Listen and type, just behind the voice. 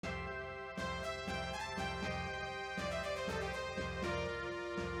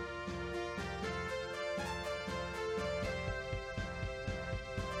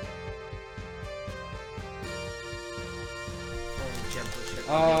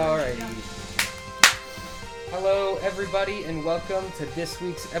Alrighty. Hello, everybody, and welcome to this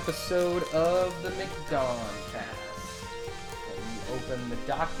week's episode of the McDonCast. Let me open the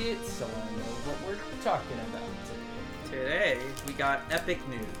docket so I know what we're talking about today. Today, we got epic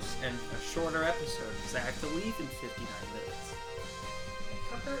news and a shorter episode because I have to leave in 59 minutes.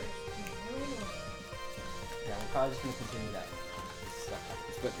 Yeah, we're probably just going to continue that. Stuff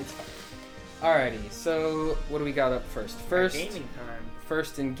happens, but it's fine. Alrighty, so what do we got up first? Gaming time.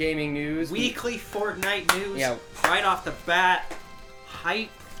 First in gaming news. Weekly Fortnite news. Yeah. Right off the bat.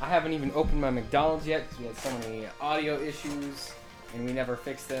 Hype. I haven't even opened my McDonald's yet because we had so many audio issues and we never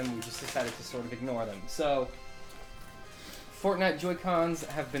fixed them. We just decided to sort of ignore them. So, Fortnite Joy-Cons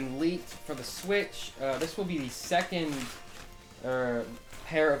have been leaked for the Switch. This will be the second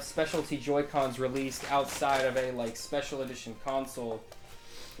pair of specialty Joy-Cons released outside of a special edition console,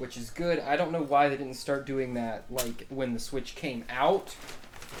 which is good. I don't know why they didn't start doing that when the Switch came out.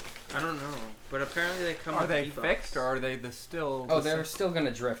 I don't know, but apparently they come. Are with they V-Bucks. fixed, or are they still? Oh, they're still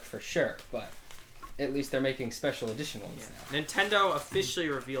gonna drift for sure, but at least they're making special edition ones now. Nintendo officially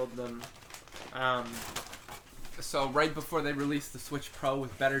revealed them. So right before they release the Switch Pro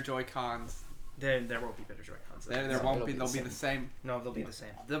with better Joy-Cons, There won't be better Joy-Cons. there won't be. They'll be the same. No, they'll be the same.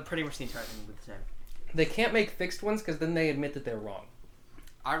 They'll pretty much the entire thing will be the same. They can't make fixed ones because then they admit that they're wrong.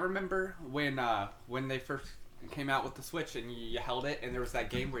 I remember when they first came out with the Switch and you held it and there was that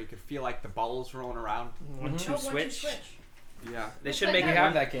game where you could feel like the balls rolling around. One-two switch. Yeah. They should make. We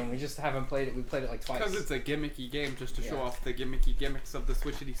have that game. We just haven't played it. We played it like twice. Because it's a gimmicky game just to show off the gimmicky gimmicks of the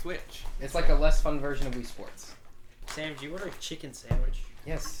Switchity Switch. It's like a less fun version of Wii Sports. Sam, did you order a chicken sandwich?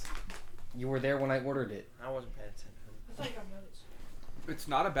 Yes. You were there when I ordered it. I wasn't paying attention. I thought you got notes. It's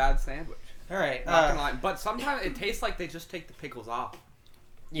not a bad sandwich. All right. Not gonna lie. But sometimes it tastes like they just take the pickles off.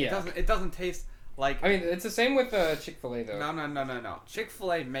 Yeah. It doesn't taste like... I mean, it's the same with Chick-fil-A, though. No.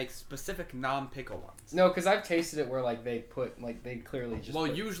 Chick-fil-A makes specific non-pickle ones. No, because I've tasted it where, they put, they clearly just Well,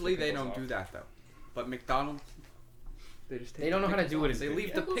 put usually the they pickles don't off. do that, though. But McDonald's, they just take They don't the know how to pickles do it off. as They good.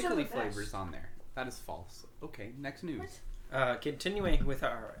 leave the Pickles are pickly the best. flavors on there. That is false. Okay, next news. Continuing with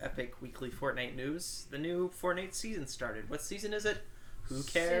our epic weekly Fortnite news, the new Fortnite season started. What season is it? Who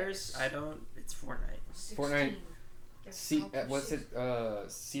cares? 6. I don't. It's Fortnite. 16. Fortnite. Yes, What's it?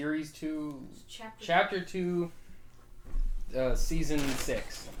 Series 2, Chapter Chapter 2, Season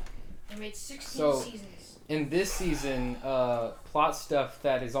 6. They made 16 So- seasons. In this season, plot stuff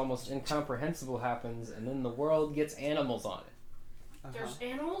that is almost incomprehensible happens, and then the world gets animals on it. There's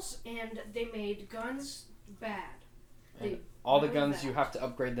animals, and they made guns bad. And They all the really guns, bad. you have to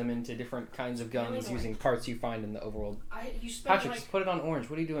upgrade them into different kinds of Really guns annoying. using parts you find in the overworld. You spent Patrick, just put it on orange.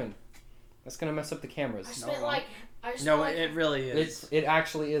 What are you doing? That's gonna mess up the cameras. I spent No, it really is. It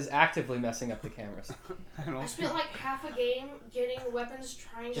actually is actively messing up the cameras. I spent half a game getting weapons,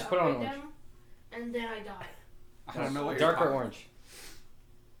 trying Just to put it on upgrade orange. them, and then I died. I don't know what you're Darker talking orange.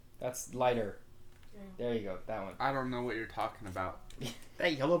 That's lighter. There you go. That one. I don't know what you're talking about.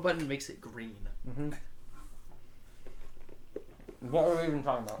 That yellow button makes it green. Mm-hmm. What were we even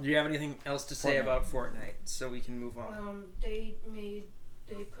talking about? Do you have anything else to say Fortnite. about Fortnite so we can move on? They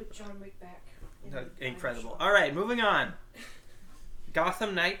put John Wick back. in the Incredible. final All right, moving on.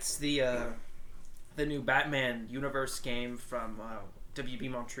 Gotham Knights, the new Batman universe game from WB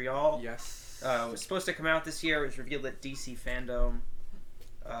Montreal. Yes. Was supposed to come out this year. It was revealed at DC Fandom.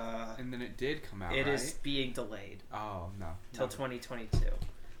 And then it did come out, It right? is being delayed Oh, no. till 2022.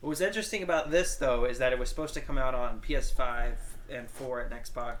 What was interesting about this, though, is that it was supposed to come out on PS5 and 4 and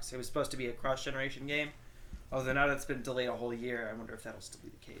Xbox. It was supposed to be a cross-generation game. Although now that it's been delayed a whole year, I wonder if that'll still be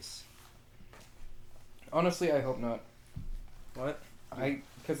the case. Honestly, I hope not. What?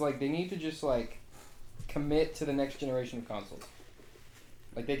 Because they need to just commit to the next generation of consoles.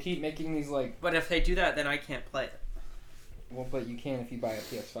 They keep making these But if they do that, then I can't play it. Well, but you can if you buy a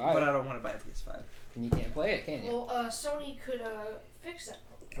PS5. But I don't want to buy a PS5. And you can't play it, can you? Well, Sony could fix that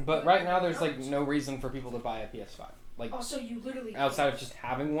problem. But right now, there's no reason for people to buy a PS5. Also, you literally Outside can't. of just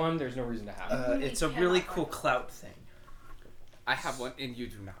having one, there's no reason to have it. It's a really cool clout thing. I have one, and you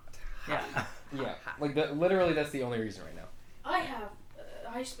do not. Yeah. Yeah. Literally, that's the only reason right now. I have.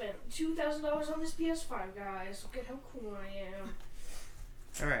 I spent $2,000 on this PS5, guys. Look at how cool I am.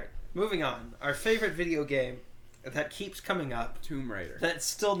 All right, moving on. Our favorite video game that keeps coming up, Tomb Raider. that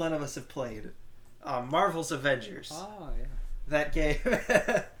still none of us have played, Marvel's Avengers. Oh, yeah. That game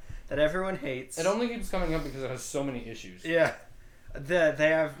that everyone hates. It only keeps coming up because it has so many issues. Yeah. They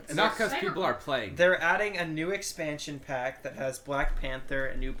have. Not because people are playing. They're adding a new expansion pack that has Black Panther,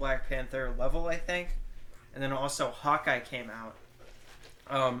 a new Black Panther level, I think, and then also Hawkeye came out.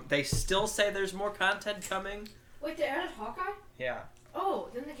 They still say there's more content coming, Wait, they added Hawkeye? Yeah. Oh,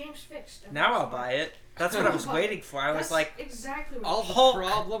 then the game's fixed. Now I'll buy it. That's what I was waiting for. I was That's like, exactly what All the Hulk,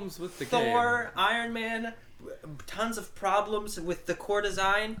 problems with the game. Thor, Iron Man, tons of problems with the core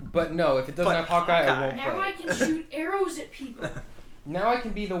design. But no, if it doesn't But have Hawkeye, I Hawkeye. won't Now play. I can shoot arrows at people Now I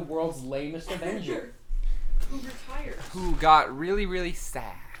can be the world's lamest Avenger. who retires. Who got really, really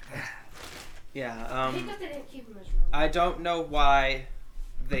sad. Yeah. I hate that they didn't keep him as Roman. I don't know why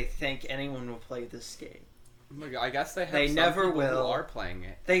they think anyone will play this game. I guess they have They some never people will. who are playing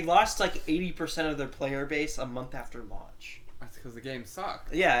it. They lost like 80% of their player base a month after launch. That's because the game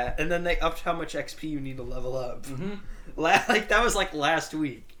sucked. Yeah, and then they upped how much XP you need to level up. Mm-hmm. Like that was like last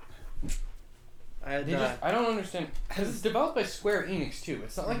week. I don't understand because it's developed by Square Enix too.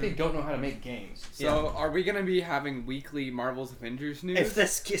 It's not like they don't know how to make games. So, are we going to be having weekly Marvel's Avengers news? If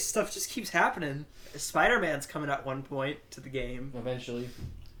this stuff just keeps happening, Spider-Man's coming at one point to the game. Eventually,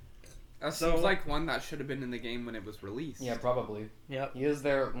 That So- seems like one that should have been in the game when it was released. yeah, probably. Yep. He is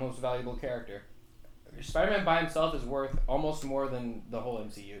their most valuable character. Spider-Man by himself is worth almost more than the whole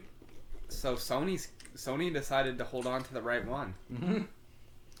MCU. So Sony decided to hold on to the right one. Mm-hmm.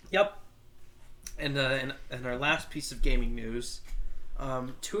 Yep. And in our last piece of gaming news,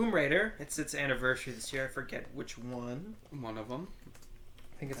 Tomb Raider. It's its anniversary this year. I forget which one. One of them.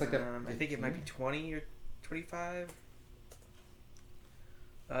 I think it's like the. I think it might be 20 or 25.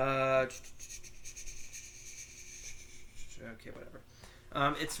 Okay,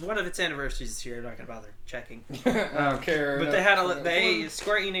 whatever. It's one of its anniversaries this year. I'm not gonna bother checking. I don't care. But no. they had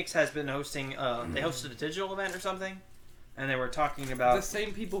Square Enix has been hosting. They hosted a digital event or something, and they were talking The about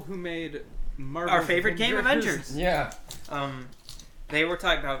same people who made Marvel's our favorite game, Avengers. Yeah. They were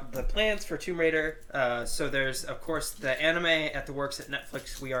talking about the plans for Tomb Raider. So there's of course the anime at the works at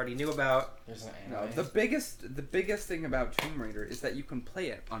Netflix we already knew about. There's an No, anime. the biggest thing about Tomb Raider is that you can play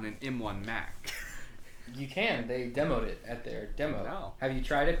it on an M1 Mac. You can. They demoed it at their demo. No. Have you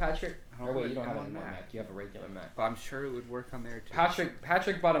tried it, Patrick? I don't Or wait, have you don't have an a M1 Mac. Mac. You have a regular Mac. But I'm sure it would work on there too.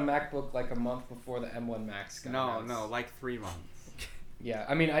 Patrick bought a MacBook like a month before the M1 Max got announced. No, like 3 months. Yeah,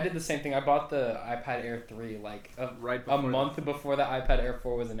 I mean, I did the same thing. I bought the iPad Air 3 like Right a before month before the iPad Air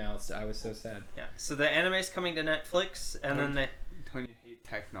 4 was announced. I was so sad. Yeah. So the anime's coming to Netflix, and then they Don't you hate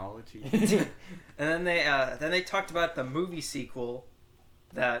technology? and then they talked about the movie sequel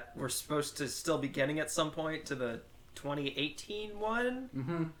that we're supposed to still be getting at some point to the 2018 one.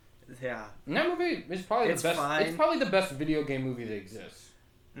 Mm-hmm. Yeah. And that movie is probably It's the best. fine. It's probably the best video game movie that exists.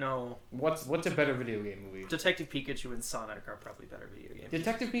 No. What's a better video game movie? Detective Pikachu and Sonic are probably better video games.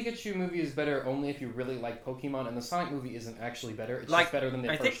 Detective Pikachu movie is better only if you really like Pokemon, and the Sonic movie isn't actually better. It's Like, just better than the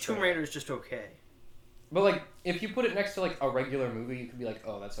I first. think Tomb trailer. Raider is just okay. But like, if you put it next to like a regular movie, you could be like,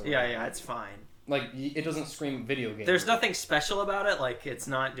 oh, that's a Yeah, regular yeah, movie. it's fine. Like it doesn't scream video game. There's movie. nothing special about it. Like, it's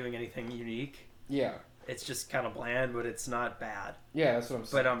not doing anything unique. Yeah, It's just kind of bland, but it's not bad. yeah, that's what I'm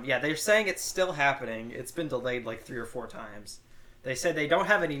saying. But yeah, they're saying it's still happening. It's been delayed like 3 or 4 times. They said they don't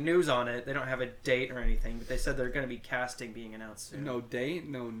have any news on it. They don't have a date or anything, but they said they're going to be casting being announced soon. No date,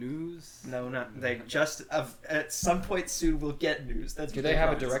 no news. No, not they just at some point soon we'll get news. That's Do what they have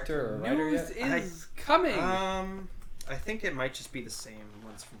a promised. director or a writer News yet? is coming. I think it might just be the same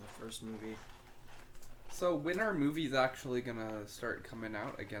ones from the first movie. So when are movies actually gonna start coming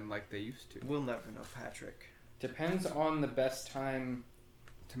out again like they used to? We'll never know, Patrick. Depends on the best time.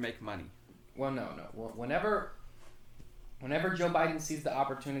 To make money. Well, no. Whenever Joe Biden sees the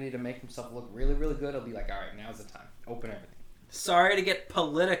opportunity to make himself look really, really good, he'll be like, all right, now's the time. Open everything. Sorry to get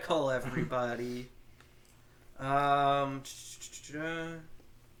political, everybody.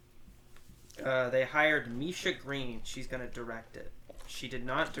 They hired Misha Green. She's gonna direct it. She did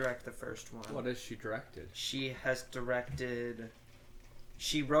not direct the first one. What has she directed? She has directed.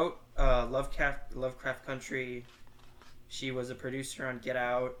 She wrote Lovecraft Country. She was a producer on Get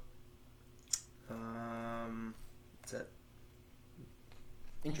Out. That's it.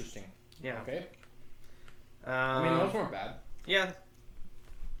 Interesting. Yeah. Okay. I mean, those weren't bad. Yeah.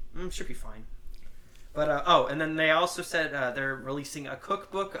 Should be fine. But, and then they also said they're releasing a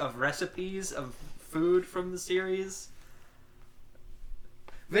cookbook of recipes of food from the series.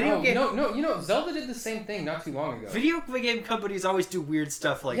 No, Zelda did the same thing not too long ago. Video game companies always do weird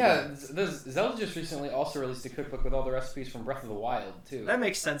stuff like that. Zelda just recently also released a cookbook with all the recipes from Breath of the Wild, too. That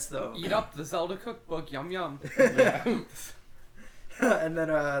makes sense, though. Eat up the Zelda cookbook, yum yum. Yeah. And then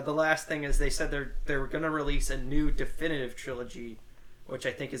the last thing is they said they were going to release a new definitive trilogy, which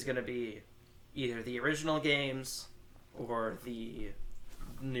I think is going to be either the original games or the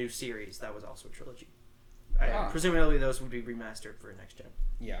new series that was also a trilogy. Presumably those would be remastered for next gen.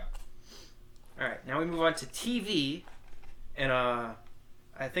 Yeah. All right, now we move on to TV, and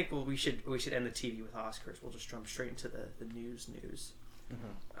I think we should end the TV with Oscars. We'll just jump straight into the news.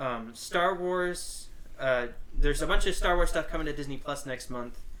 Mm-hmm. Star Wars. There's a bunch of Star Wars stuff coming to Disney Plus next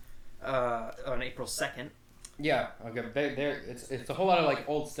month, on April 2nd. Yeah, okay. It's a whole lot of like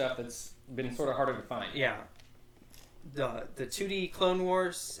old stuff that's been sort of harder to find. Yeah. The 2D Clone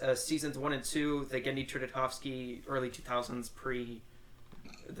Wars seasons 1 and 2. The Genndy Tartakovsky early 2000s pre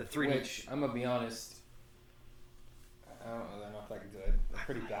the 3D. Which I'm gonna be honest, I don't know. They're not that good. They're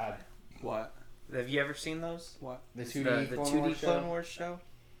pretty bad. What? Have you ever seen those? What? The 2D the Clone 2D Wars Clone show? Wars show.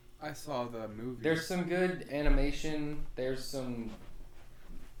 I saw the movie. There's some good animation. There's some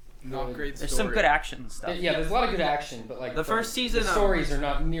not good- great story. There's some good action stuff. Yeah, there's a lot of good action, but like The first season, the stories are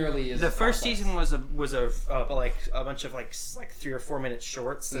not nearly as. The first complex. season was a like a bunch of like 3 or 4 minute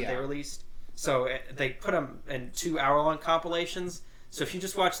shorts that they released. So they put them in 2-hour-long compilations. So if you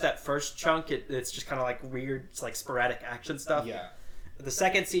just watch that first chunk, it's just kind of like weird, it's like sporadic action stuff. Yeah. The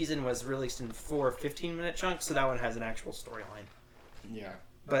second season was released in 4 15-minute chunks, so that one has an actual storyline. Yeah.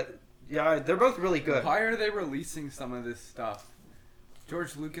 But yeah, they're both really good. Why are they releasing some of this stuff?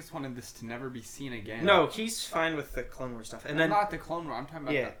 George Lucas wanted this to never be seen again. No, he's fine with the Clone Wars stuff. And then not the Clone Wars. I'm talking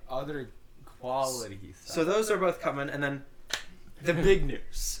about the other quality stuff. so those are both coming, and then the big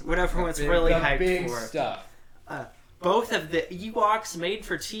news, what everyone's really hyped big for. stuff. Both of the Ewoks made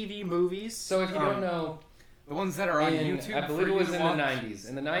for TV movies. So if you don't know, the ones that are on in, YouTube, I believe for it was you in to the watch? 90s.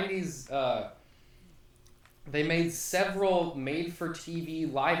 In the 90s, they made several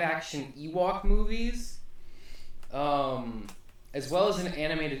made-for-TV live-action Ewok movies, as well as an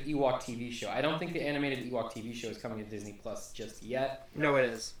animated Ewok TV show. I don't think the animated Ewok TV show is coming to Disney Plus just yet. No, it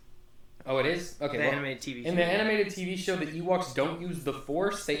is. Oh, it is? Okay. The well, animated TV show. in the animated TV show, the Ewoks don't use the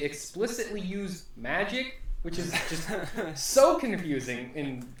Force. They explicitly use magic, which is just so confusing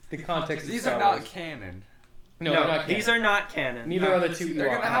in the context of These Star are not Wars. canon. No, they're not these canon. are not canon. Neither are the two Ewok They're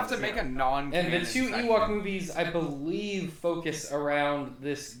gonna have to movies. make a non-canon. And the two section. Ewok movies, I believe, focus around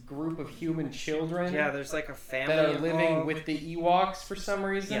this group of human children Yeah, there's like a family that are living involved. with the Ewoks for some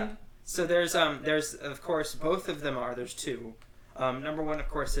reason. Yeah. So there's of course both of them are there's two. Number one, of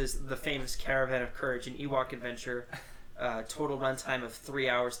course, is the famous Caravan of Courage, an Ewok adventure. Total runtime of 3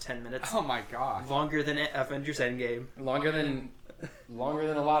 hours 10 minutes. Oh my gosh. Longer than Avengers Endgame. Longer than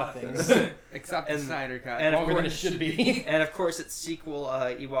a lot of things. Except the And- Snyder Cut. and- Longer than it course- should be. And of course, its sequel,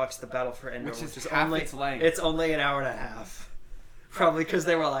 Ewoks: The Battle for Endor, Which is which is half only its length. It's only an hour and a half. Probably because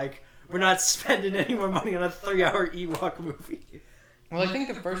they were like, we're not spending any more money on a 3-hour Ewok movie. Well, I think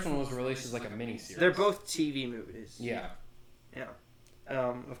the first one was released as like a miniseries. They're both TV movies. Yeah. Yeah.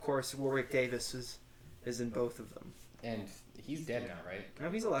 Of course, Warwick Davis is in both of them. And he's dead now, right? No,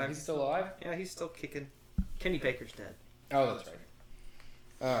 he's alive. He's still alive? Yeah, he's still kicking. Kenny Baker's dead. Oh, that's right.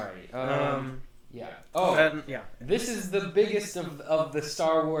 Alright. Yeah. Oh, Yeah. this is the biggest of the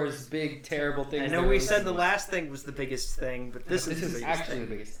Star Wars big, terrible things. I know they're we said the releasing. last thing was the biggest thing, but this is the biggest actually thing.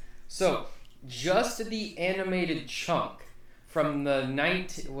 the biggest. So, just the animated chunk from the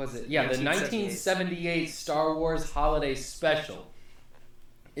 1978 Star Wars Holiday Special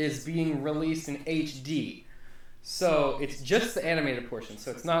is being released in HD. So it's just the animated portion.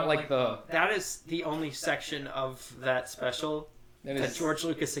 So it's not like the That is the only section of that special that that is, George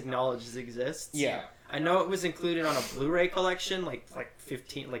Lucas acknowledges exists. yeah. I know it was included on a Blu-ray collection like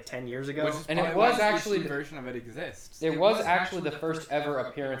 10 years ago. Which is And it probably was why the actually HD the- version of it exists. It was actually the first ever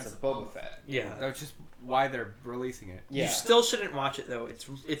appearance of Boba Fett. Yeah. That's just why they're releasing it. Yeah. You still shouldn't watch it though. It's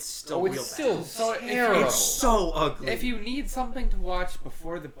still Oh, real it's still bad. So if terrible. It's so ugly. If you need something to watch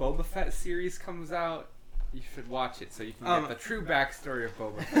before the Boba Fett series comes out, you should watch it so you can get the true backstory of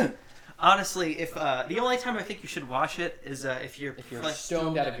Boba Fett. Honestly, if the only time I think you should watch it is if you're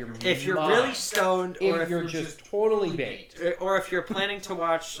stoned out of your mind. if you're really stoned, or if you're just totally baked. or if you're planning to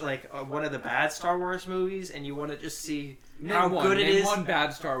watch like one of the bad Star Wars movies and you want to just see how Name good it is. one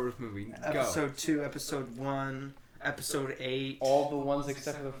bad Star Wars movie. Go. Episode 2, Episode 1, Episode 8, All the ones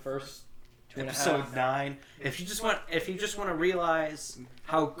except for the first 2.5. Episode 9. If you just want to realize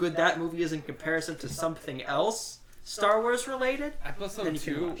how good that movie is in comparison to something else Star Wars related, then Episode you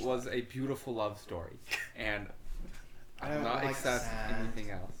can 2 watch was a beautiful love story, and I do don't not like accept that. anything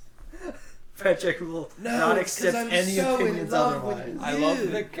else. Patrick will No, not 'cause accept I'm any so in opinions love with otherwise. I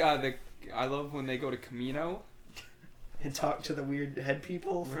love I love when they go to Camino And talk to the weird head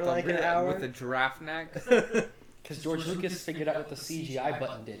people for with like an hour. with the giraffe neck. Because George Lucas figured out what the CGI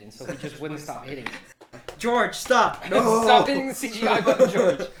button did, and so he just wouldn't stop hitting it. George, stop! Stop hitting the CGI button,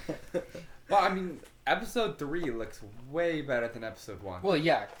 George! Well, I mean, Episode 3 looks way better than Episode 1. Well,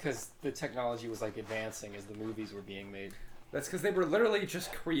 yeah, because the technology was like advancing as the movies were being made. That's because they were literally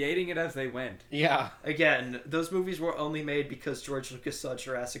just creating it as they went. Yeah. Again, those movies were only made because George Lucas saw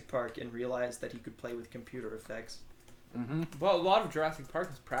Jurassic Park and realized that he could play with computer effects. Mm-hmm. Well, a lot of Jurassic Park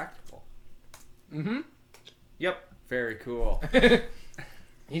is practical. Mm-hmm. Yep. Very cool.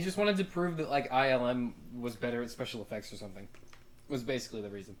 He just wanted to prove that like ILM was better at special effects or something. Was basically the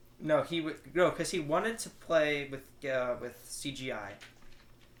reason. No, because he wanted to play with CGI,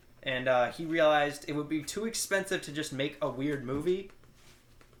 and he realized it would be too expensive to just make a weird movie,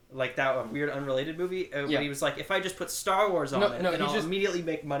 like that, a weird unrelated movie. Yeah. But he was like, if I just put Star Wars on and I'll immediately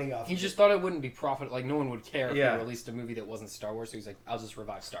make money off. He of just it. thought it wouldn't be profit. Like no one would care if Yeah. he released a movie that wasn't Star Wars. So he's like, I'll just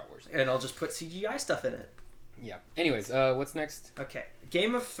revive Star Wars. And I'll just put CGI stuff in it. Yeah. Anyways, what's next? Okay,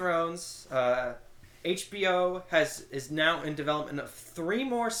 Game of Thrones. HBO is now in development of 3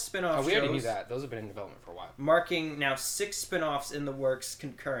 more spin-off Oh, we shows, already knew that. Those have been in development for a while. marking now 6 spin-offs in the works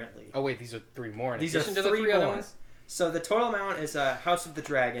concurrently. Oh wait, these are 3 more. These are addition to the 3 3 other more. ones. So the total amount is House of the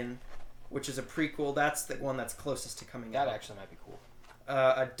Dragon, which is a prequel. That's the one that's closest to coming That out. actually might be cool.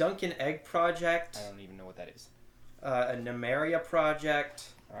 A Duncan Egg Project, I don't even know what that is. a Nymeria Project,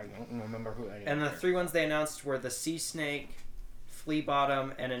 I don't remember who. and the 3 ones they announced were the Sea Snake, Flea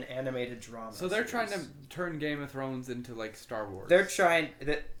Bottom, and an animated drama. So they're trying series. to turn Game of Thrones into like Star Wars. They're trying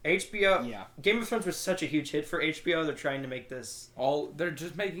that HBO. Yeah. Game of Thrones was such a huge hit for HBO. They're trying to make this. They're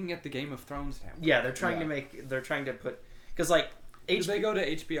just making it the Game of Thrones now. Yeah, they're trying Yeah. to make. They're trying to put because like Did they go to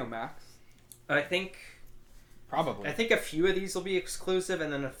HBO Max? I think Probably. a few of these will be exclusive,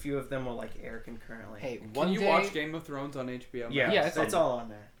 and then a few of them will like air concurrently. Hey, Can one you day. watch Game of Thrones on HBO Max? yeah, Yeah, it's, it's all on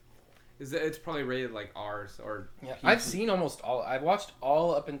there. It's probably rated like ours or Yeah, PG. I've seen almost all. I watched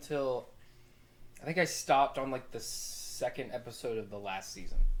all up until. I think I stopped on like the 2nd episode of the last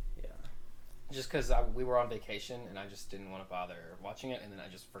season. Yeah. Just because we were on vacation and I just didn't want to bother watching it, and then I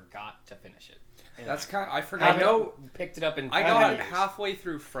just forgot to finish it. And That's kind of, I I forgot. haven't picked it up in. I 5 got years. halfway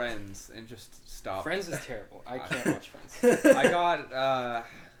through Friends and just stopped. Friends is terrible. I can't watch Friends. I got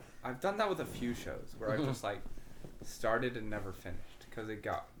I've done that with a few shows where I've just like started and never finished because it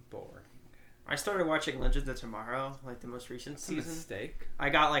got boring. I started watching Legends of Tomorrow, like the most recent It's a season. mistake. I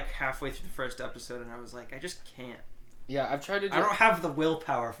got like halfway through the first episode, and I was like, I just can't. Yeah, I've tried to. Do, I don't have the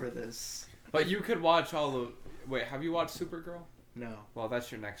willpower for this. But you could watch all the. Wait, have you watched Supergirl? No. Well,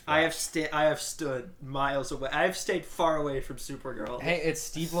 that's your next. I watch. have stood miles away. I have stayed far away from Supergirl. Hey, it's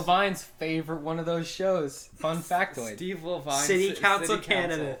Steve Levine's favorite one of those shows. Fun factoid. Steve Levine, City Council City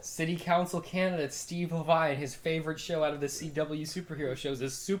candidate. City Council candidate Steve Levine. His favorite show out of the CW superhero shows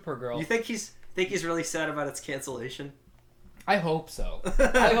is Supergirl. You think he's really sad about its cancellation? I hope so.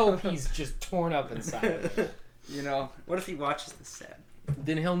 I hope he's just torn up inside. You know, What if he watches this sad?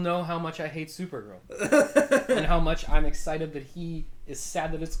 Then he'll know how much I hate Supergirl and how much I'm excited that he is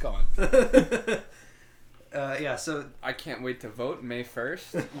sad that it's gone. Yeah, so I can't wait to vote May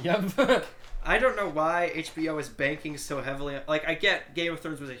 1st. Yep. I don't know why HBO is banking so heavily. Like, I get Game of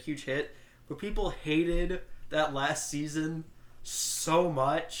Thrones was a huge hit, but people hated that last season so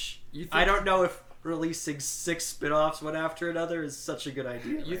much. You think, I don't know if releasing 6 spin-offs one after another is such a good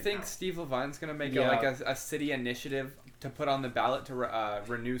idea. You right think now. Steve Levine's gonna make Yeah. a city initiative to put on the ballot to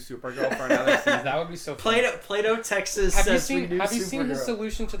renew Supergirl for another season? That would be so fun. Plato, Texas Have you says seen renew Have you seen his Supergirl.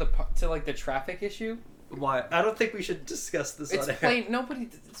 solution to the traffic issue? Why? I don't think we should discuss this It's on air. plain. Nobody.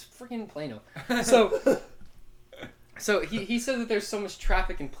 It's freaking Plano. So he said that there's so much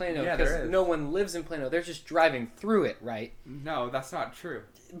traffic in Plano Yeah, there because is. no one lives in Plano. They're just driving through it, right? No, that's not true.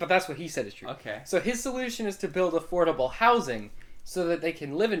 But that's what he said is true. Okay. So his solution is to build affordable housing so that they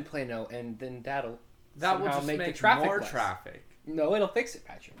can live in Plano, and then That will somehow just make make the traffic more less. traffic. No, it'll fix it,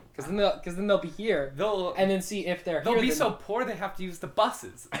 Patrick. Because then they'll be here, They'll and then see if they're they'll here. be then- so poor they have to use the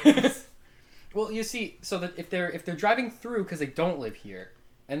buses. Well, you see, so that if they're driving through because they don't live here,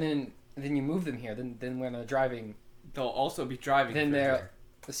 and then you move them here, then when they're driving, They'll also be driving. then through they're here.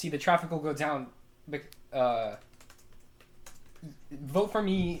 see the traffic will go down. Vote for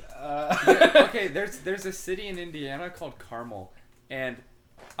me. Okay, there's a city in Indiana called Carmel, and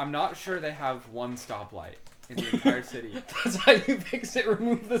I'm not sure they have one stoplight in the entire city. That's how you fix it.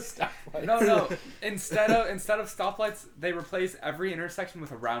 Remove the stoplights. No. Instead of stoplights, they replace every intersection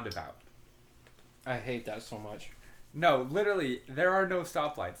with a roundabout. I hate that so much. No, literally, there are no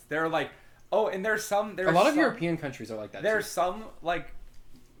stoplights. There are like, and there's A lot of European countries are like that. There's too.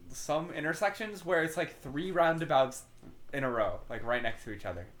 some intersections where it's like 3 roundabouts in a row, like right next to each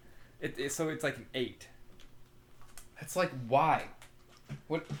other. So it's like an 8. It's like why?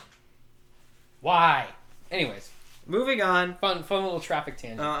 What? Why? Anyways, Moving on. fun little traffic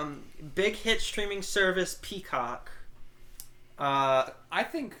tangent. Big hit streaming service Peacock. I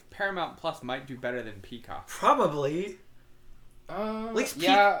think Paramount Plus might do better than Peacock. Probably. least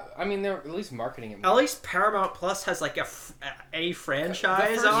yeah, I mean they're at least marketing it more. At least Paramount Plus has like a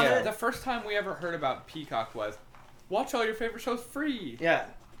franchise on it. The first time we ever heard about Peacock was, watch all your favorite shows free. Yeah.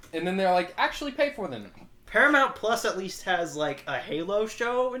 And then they're like, actually pay for them. Paramount Plus at least has like a Halo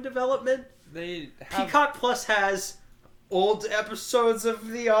show in development. They have... Peacock Plus has old episodes of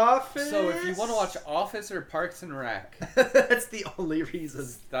The Office. So if you want to watch Office or Parks and Rec, that's the only reason.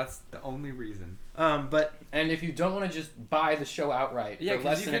 That's the only reason. But and if you don't want to just buy the show outright, yeah, for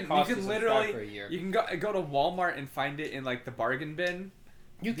less you than can, it costs you can to literally subscribe for a year. you can go to Walmart and find it in like the bargain bin.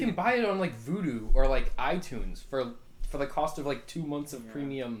 You can buy it on like Vudu or like iTunes for the cost of like 2 months of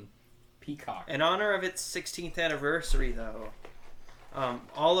premium Peacock. in honor of its 16th anniversary, though,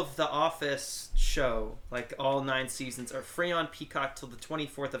 all of the Office show, like all 9 seasons, are free on Peacock till the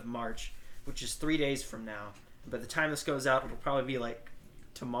 24th of March, which is 3 days from now. By the time this goes out, it'll probably be like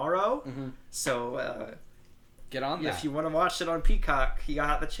tomorrow. Mm-hmm. So Get on that. if you want to watch it on Peacock, you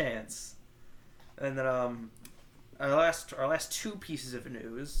got the chance. And then our last 2 pieces of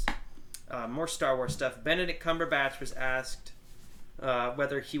news, more Star Wars stuff. Benedict Cumberbatch was asked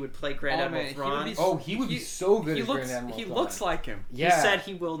whether he would play Grand Admiral man, Thrawn. He would be so good He as looks. Grand Admiral He Thrawn. looks like him. Yeah. He said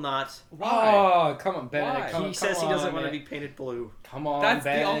he will not. Why? Oh, come on, Benedict. Why? Come, He says he doesn't on, want to man. be painted blue. Come on, That's the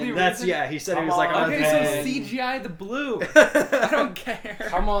Ben. only That's reason? he said he Come was like, on, oh, Okay, Ben. so CGI the blue. I don't care.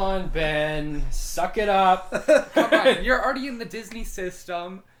 Come on, Ben. Suck it up. Come on, you're already in the Disney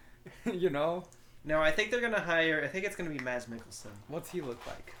system. You know. No, I think they're gonna hire. I think it's gonna be Mads Mikkelsen What's he look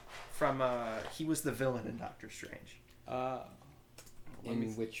like? from. He was the villain in Doctor Strange.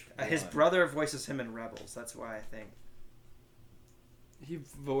 In which His one? brother voices him in Rebels. That's why I think He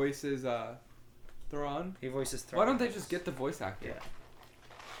voices Thrawn. he voices. Thrawn. Why don't they just get the voice actor? Yeah.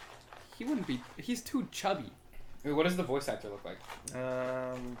 He wouldn't be. He's too chubby. Wait, what does the voice actor look like?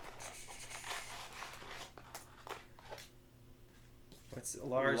 What's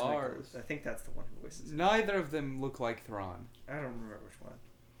Lars? Lars. Mikkelsen. I think that's the one who voices. Neither of them look like Thrawn. I don't remember which one.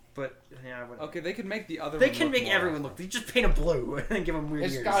 But yeah, whatever. Okay, they could make the other. They one can look make more everyone like look. They just paint him blue and give him weird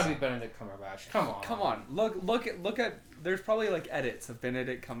It's ears. gotta be Benedict Cumberbatch. Come on. Come on, look at. There's probably like edits of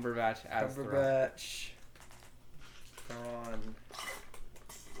Benedict Cumberbatch as Thrawn. Cumberbatch. Thrawn.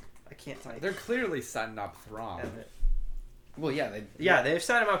 I can't type. They're clearly setting up Thrawn. Edit. Well, yeah, They've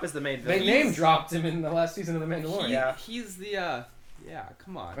set him up as the main they villain. name dropped him in the last season of The Mandalorian. Yeah. He's the. Yeah,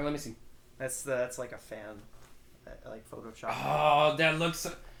 come on. Wait, let me see. That's like a fan, like Photoshop. Oh, that looks.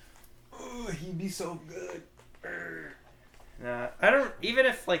 So... Oh, he'd be so good. Nah, I don't. Even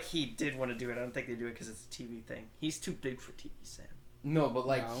if like he did want to do it, I don't think they do it because it's a TV thing. He's too big for TV, Sam. No, but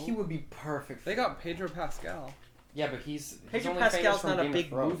like No. he would be perfect. They got Pedro Pascal. Yeah, but he's Pedro only famous Pascal's from not a Game of big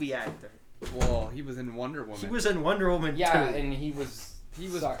Thrones. movie actor. Well, he was in Wonder Woman. He was in Wonder Woman Yeah, too. and he was. He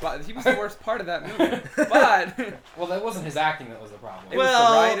was. sucked. But he was the worst part of that movie. But Well, that wasn't his acting that was the problem. It was the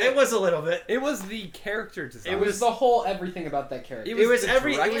well, writing. it was a little bit. it was the character design. It was the whole everything about that character. It It was the the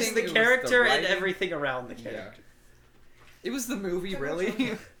directing, character and writing. everything around the Yeah. character. It was the movie, really.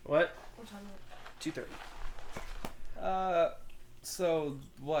 What? What time is it? 2:30. So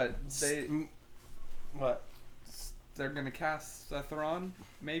what? What? They're gonna cast Thrawn,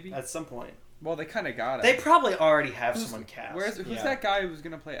 maybe. At some point. Well, they kind of got it. They probably already have Who's- someone cast. Who's Yeah. that guy who's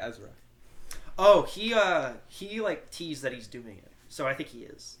gonna play Ezra? Oh, he like teased that he's doing it. So I think he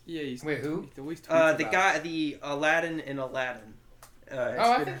is. Yeah, he's. Wait, who? He always tweets The about guy, the Aladdin in Aladdin.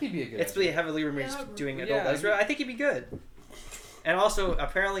 I think he'd be a good. It's really heavily rumored Yeah, he's doing yeah, adult Ezra. I think he'd be good. And also,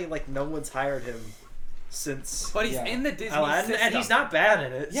 apparently, like no one's hired him since it. But he's Yeah. in the Disney Aladdin, system. and he's not bad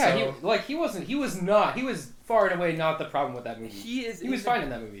in it. Yeah, so. he was far and away not the problem with that movie. He is. He was fine in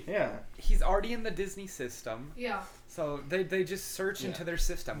that movie. Yeah. He's already in the Disney system, Yeah. so they just search Yeah. into their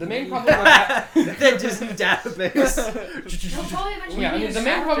system. The main We- problem with that, The Disney database. They'll probably eventually yeah, I be mean, the a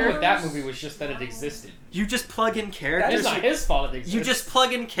main problem with that actors. movie was just that it existed. You just plug in It's characters. not his fault it exists. You just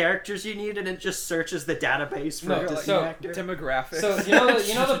plug in characters you need, and it just searches the database for No, a Disney so- actor. demographics. So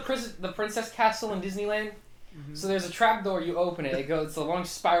you know the Princess Castle in Disneyland. Mhm. So there's a trap door. You open it. It's a long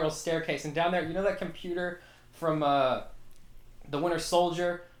spiral staircase, and down there, you know that computer from the Winter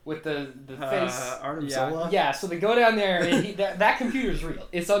Soldier with the face. Arnim Yeah. Zola. Yeah. So they go down there, and that computer's real.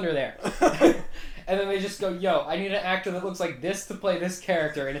 It's under there. And then they just go, "Yo, I need an actor that looks like this to play this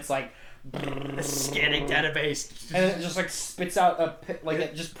character," and it's like. Scanning database. And then it just like spits out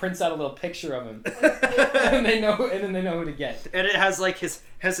it just prints out a little picture of him, and then they know who to get. And it has like his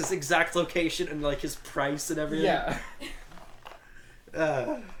exact location and like his price and everything. Yeah.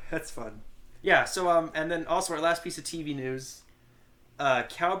 That's fun. Yeah. So and then also our last piece of TV news,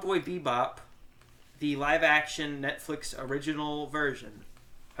 Cowboy Bebop, the live action Netflix original version,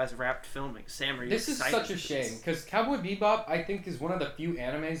 has wrapped filming. Sam, are you This is excited such a for shame this? because Cowboy Bebop, I think, is one of the few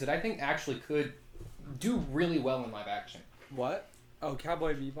animes that I think actually could do really well in live action. What? Oh,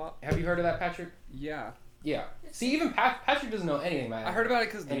 Cowboy Bebop? Have you heard of that, Patrick? Yeah. Yeah. See, even Patrick doesn't know anything about it. I heard about it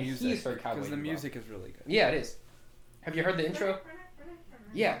because the And music. he's heard Cowboy Because the Bebop. music is really good. Yeah, it is. Have you heard the intro?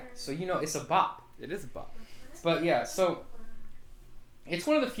 Yeah. So you know it's a bop. It is a bop. But yeah, so it's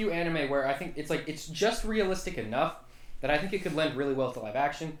one of the few anime where I think it's just realistic enough that I think it could lend really well to live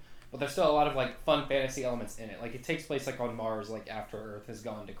action, but there's still a lot of like fun fantasy elements in it. Like it takes place like on Mars, like after Earth has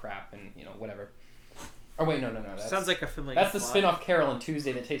gone to crap and whatever. Oh wait, no. Sounds like a familiar. That's the plot. spin-off Carol and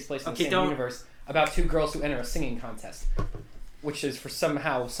Tuesday that takes place in the same universe about two girls who enter a singing contest, which is for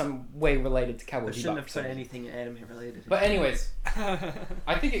some way related to Cowboy I Bebop. shouldn't have put anything anime related. But anyways,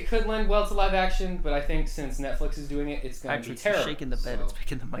 I think it could lend well to live action, but I think since Netflix is doing it, it's going to be Patrick's terrible. shaking the bed. so- It's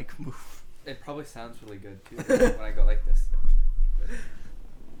making the mic move. It probably sounds really good too when I go like this.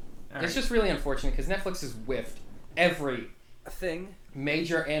 It's just really unfortunate because Netflix has whiffed every Thing.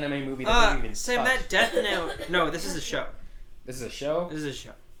 major anime movie that they've even Sam, touched. that Death Note. No, this is a show. This is a show? This is a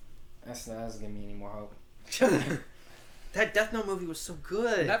show. That's not giving me any more hope. That Death Note movie was so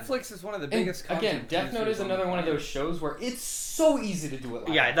good. Netflix is one of the And biggest. again, content Death Note is producers on another the one of planet. those shows where it's so easy to do it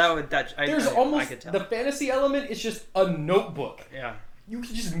live. Yeah, action. that would. That I, There's I, almost I could tell. the fantasy element is just a notebook. Yeah. You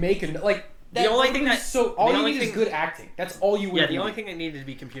can just make like that. The only thing movie's that- so all the you only need is thing- good acting. That's all you would. Yeah, the need. only thing that needed to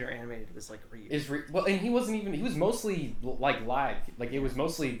be computer animated was like Ryu. Well, and he wasn't even. He was mostly like live. Like it was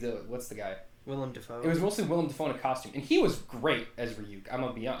mostly what's the guy? Willem Dafoe. It was mostly Willem Dafoe in a costume, and he was great as Ryuk. I'm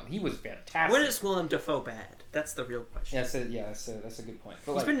gonna be honest, he was fantastic. When is Willem Dafoe bad? That's the real question. That's a good point.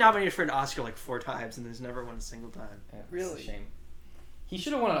 But He's like, been nominated for an Oscar like 4 times and has never won a single time. yeah, it's Really? a shame. He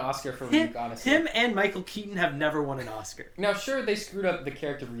should have won an Oscar for Ryuk, honestly. Him and Michael Keaton have never won an Oscar. Now, sure, they screwed up the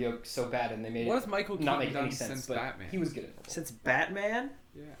character Ryuk so bad, and they made What it has Michael not Keaton make any done sense. since But Batman? he was good in it. Since Batman?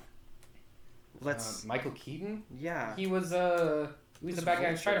 Yeah. Let's. Michael Keaton. Yeah. He was the bad guy in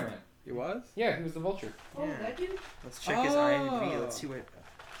Vulture. Spider-Man. He was? Yeah, he was the Vulture. Oh, Yeah. that dude? Let's check his Oh. IMDb. Let's see what.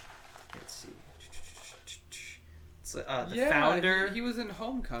 Let's see. It's, the Yeah, founder. He was in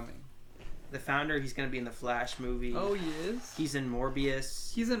Homecoming. The founder. He's gonna be in the Flash movie. Oh, he is? He's in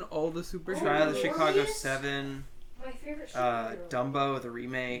Morbius. He's in all the superheroes. Trial of the Chicago Morbius? 7. My favorite superhero. Dumbo, the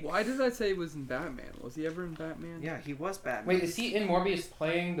remake. Why did I say he was in Batman? Was he ever in Batman? Yeah, he was Batman. Wait, is he in Morbius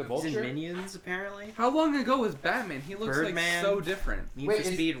playing the He's in Vulture? Minions, apparently. How long ago was Batman? He looks Birdman. like so different. Need Wait, for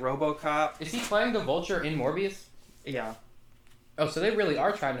is- Speed, RoboCop. Is he playing the Vulture in Morbius? Yeah. Oh, so they really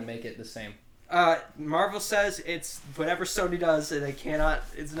are trying to make it the same. Marvel says it's whatever Sony does, and they cannot.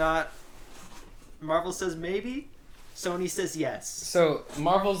 It's not. Marvel says maybe. Sony says yes. So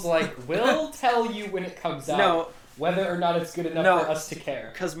Marvel's like, we'll tell you when it comes out No, whether or not it's good enough No. for us to care.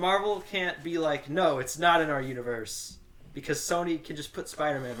 because Marvel can't be like, no, it's not in our universe. Because Sony can just put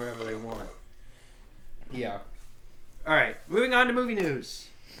Spider-Man wherever they want. Yeah. All right, moving on to movie news.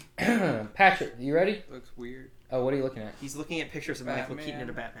 Patrick, you ready? Looks weird. Oh, what are you looking at? He's looking at pictures of Michael Batman. Keaton in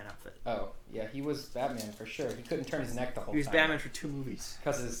a Batman outfit. Oh, yeah, he was Batman for sure. He couldn't turn his neck the whole He was time. Batman for 2 movies.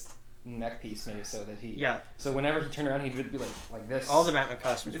 Because his neck piece made it so that he... Yeah, So whenever he turned around, he would be like this. all the Batman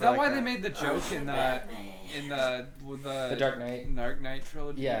costumes. Is were that like why they made the joke in the The Dark Knight. Dark Knight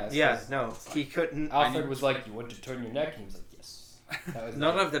trilogy? Yeah. Yeah, so no, he couldn't. Alfred was like, you want to turn your neck? And he was like, yes. That was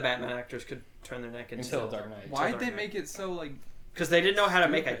None of the Batman actors could turn their neck until Dark Knight. Why'd Dark they Knight. make it so like? Because they didn't know how to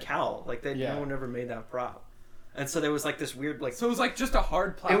make a Stupid. cowl. Like Yeah. no one ever made that prop, and so there was like this weird like. So it was like just a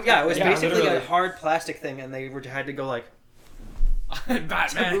hard plastic. It was Yeah, basically literally. a hard plastic thing, and they had to go like to move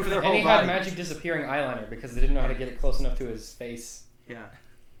Batman. their And whole he had body. magic disappearing eyeliner because they didn't know how to get it close enough to his face. Yeah,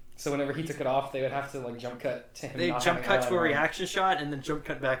 So whenever he took it off, they would have to like jump cut to him. they not jump having cut to a eyeliner on. reaction shot, and then jump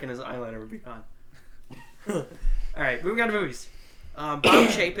cut back, and his eyeliner would be gone. All right, moving on to movies. Bob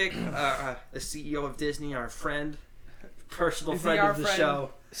Chapek, the CEO of Disney, our friend, personal Is he friend our of the friend? show.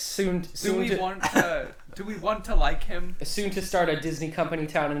 Soon Do we want to like him? to start a Disney company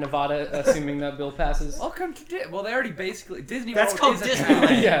town in Nevada, assuming that bill passes. Welcome to Well, they already basically Disney That's World called is a Disneyland.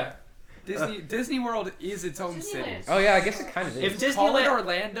 town. Yeah. Disney World is its own city. Disneyland. Oh yeah, I guess it kind of is. If Just call it Disneyland-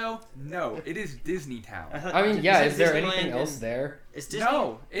 Orlando? No, it is Disney Town. I mean, yeah. Is there Disneyland anything else in- there? Is Disney?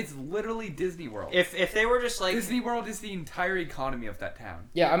 No, it's literally Disney World. If they were just like Disney World is the entire economy of that town.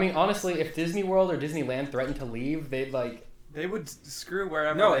 Yeah, I mean, honestly, if Disney World or Disneyland threatened to leave, they'd like They would screw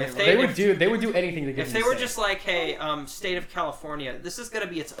wherever. No, they if were. they would do anything to get. if they were just like, hey, state of California, this is gonna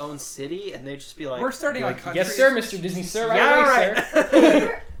be its own city, and they'd just be like, We're starting a like, country. yes, sir, Mr. Disney, sir. Right Yeah, away, right.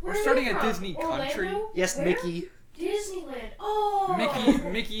 sir. We're Where are starting they a from? Disney country. Orlando? yes, Where? Mickey. Disneyland. Oh.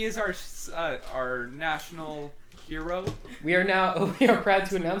 Mickey is our national hero. We are proud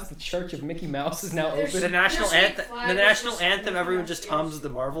to announce the Church of Mickey Mouse is now There's- The open. national There's anthem. flag The that's national just anthem. Everyone just hums the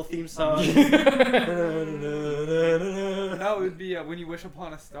Marvel theme song. No, it would be when you wish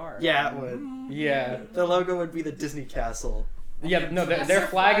upon a star. Yeah, it would. Yeah. The logo would be the Disney castle. Yeah, no, That's their their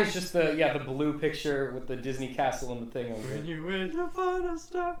flag flag. is just the blue picture with the Disney castle and the thing over When it. you wish upon a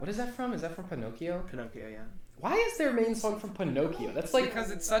star. What is that from? Is that from Pinocchio? Pinocchio, yeah. Why is their main song from Pinocchio? That's like Because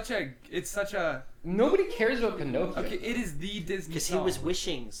it's such a. nobody cares about Pinocchio. Okay, it is the Disney Because he song. was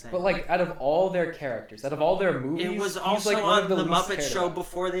wishing. Sam. But like, out of all their characters, out of all their movies, it was he's also like one on of the least Muppet cared Show about.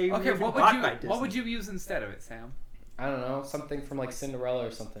 before they Okay, were what bought would by you Disney. what would you use instead of it, Sam? I don't know, something from like Cinderella or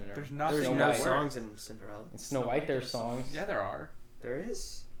something. Or There's nothing There's Snow no White. songs in Cinderella. In Snow White, there's songs. Yeah, there are. There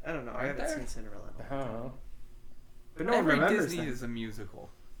is. I don't know. I Aren't haven't there? seen Cinderella. I don't know. But no one Every remembers Disney them. is a musical.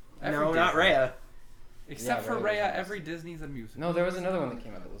 No, not Raya. Except Yeah, for Raya was Raya, a musical. every Disney's a musical. No, there was another one that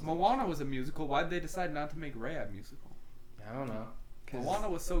came out that was. Moana was a musical. Why'd they decide not to make Raya a musical? I don't know. Moana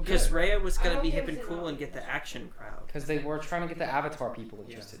was so good. Because Raya was I gonna don't be get hip and it. cool and get the action crowd. Because they were trying to get the Avatar people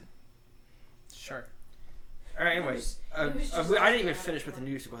interested. Sure. All right. Anyways, I didn't even finish what the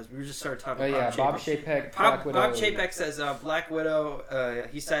news was. We were just started talking Oh about yeah, Bob Chapek. Chapek, Black Widow. Bob Chapek says Black Widow.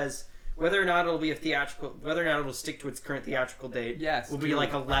 He says whether or not it'll be a theatrical, whether or not it'll stick to its current theatrical date, Yes. will be dude.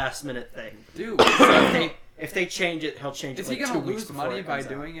 like a last minute thing. Dude. So if they change it, he'll change Is it. he Like gonna 2 weeks lose before money it by comes out.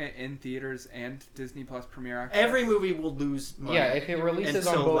 doing it in theaters and Disney Plus Premiere Access? Every movie will lose money. Yeah, if it releases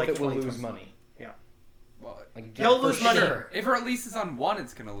on Until, both, like, it will 2020. lose money. Well, Like, He'll for lose money. sure. if it releases on one,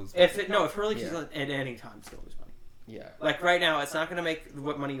 it's gonna lose money. If it releases Yeah. at any time, it's gonna lose money. Yeah. Like right now, it's not gonna make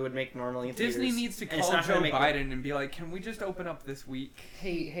what money you would make normally in Disney theaters. needs to and it's call not gonna Joe make Biden and be like, "Can we just open up this week?"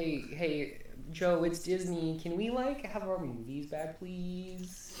 Hey, Joe, it's Disney. Can we like have our movies back,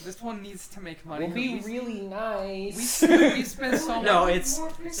 please? This one needs to make money. We'll be 'cause really nice. we spend so much. No, it's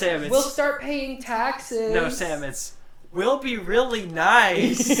Sam. We'll It's start paying taxes. no, Sam. It's we'll be really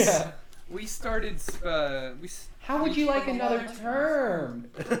nice. Yeah. We started. How would you like another term?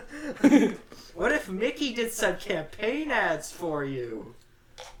 What if Mickey did some campaign ads for you?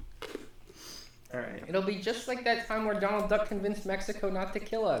 All right. It'll be just like that time where Donald Duck convinced Mexico not to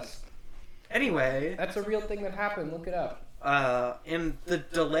kill us. Anyway, That's a real thing that happened. Look it up. in the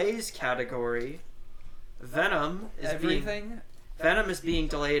delays category, Venom is being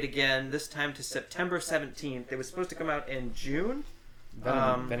delayed again. This time to September 17th. It was supposed to come out in June.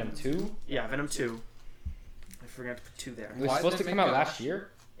 Venom 2? Yeah, Venom 2. I forgot to put 2 there. It was Why'd supposed they to come make out a- last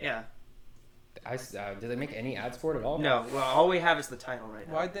year? Yeah. Did they make any ads for it at all? No, well, all we have is the title right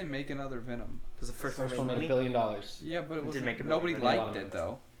now. Why'd they make another Venom? Because the first First one one made made $1 money. billion. Yeah, but it It was did make a nobody movie. liked it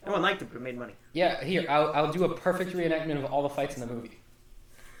though. No one liked it, but it made money. Yeah, here, I'll do a perfect reenactment of all the fights in the movie.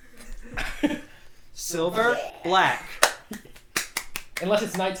 Silver, black. Unless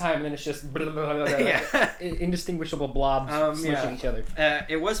it's nighttime, and then it's just Yeah. indistinguishable blobs smushing yeah. each other.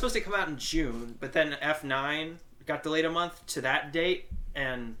 It was supposed to come out in June, but then F9 got delayed a month to that date,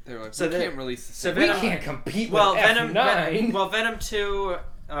 and They were like, So we the- can't release the so We same. Venom- can't compete well, with Venom, F9. Venom 2,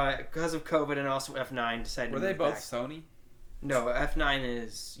 because of COVID and also F9 decided Were to they move both back. Sony? No, F9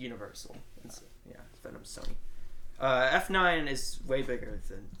 is Universal. It's Venom's Sony. F9 is way bigger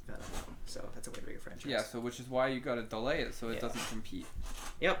than Venom, so that's a way bigger franchise. Yeah, so which is why you gotta delay it so it Yeah. doesn't compete.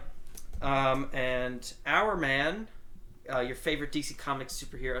 Yep. And Our Man, your favorite DC Comics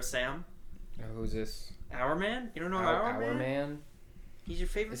superhero, Sam. Who's this? Our Man? You don't know Our Man? He's your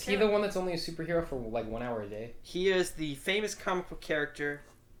favorite Is he the one that's only a superhero for like 1 hour a day? He is the famous comic book character,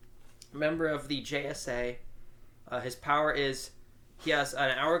 member of the JSA. His power is he has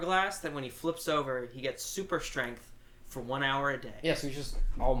an hourglass that when he flips over, he gets super strength for 1 hour a day. Yeah, so he's just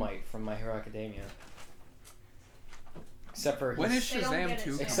All Might from My Hero Academia. Except for When is They don't Shazam get it,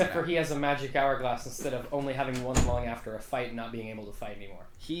 2 Sam. coming Except for out? he has a magic hourglass instead of only having one long after a fight and not being able to fight anymore.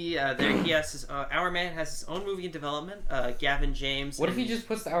 He has his Our Man has his own movie in development. Gavin James. What if he and- just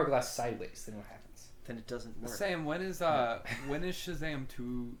puts the hourglass sideways? Then what happens? Then it doesn't work. Sam, when is Shazam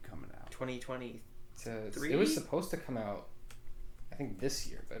 2 coming out? 2020. It was supposed to come out, I think this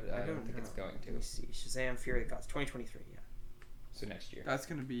year, but I don't think know. it's going Let me to. see. Shazam Fury of the Gods. 2023. Yeah. So next year. That's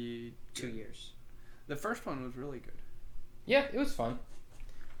gonna be 2 years. The first one was really good. Yeah, it was fun.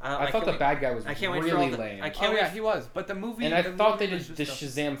 I I thought the bad guy was I can't wait for all really the- lame. I can't Oh yeah, wait- he was. But the movie. And I the thought they movie did was the just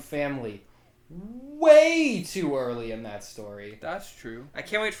Shazam family way too early in that story. That's true. I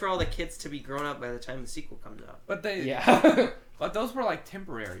can't wait for all the kids to be grown up by the time the sequel comes out. But they. Yeah. But those were like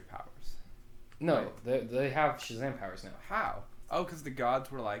temporary powers. No, they have Shazam powers now. How? Oh, because the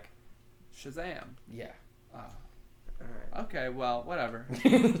gods were like, Shazam. Yeah. All right. Okay, well, whatever.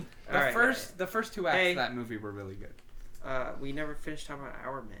 All right, The first 2 acts Hey. of that movie were really good. We never finished talking about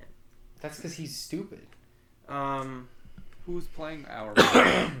Our Man. That's because he's stupid. Who's playing our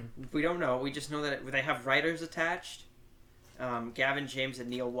man? We don't know. We just know that they have writers attached. Gavin James and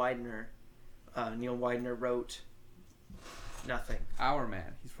Neil Widener. Neil Widener wrote nothing. Our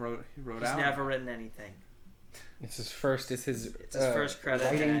man. He wrote He's Our never Man. written anything. It's his first. It's his First credit.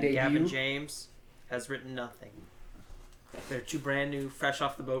 writing And debut. Gavin James has written nothing. They're two brand new, fresh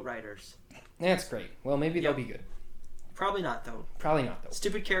off the boat writers. That's great. Well, maybe Yep. they'll be good. Probably not though. Probably not though.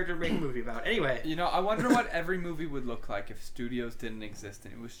 Stupid character to make a movie about. Anyway. You know, I wonder what every movie would look like if studios didn't exist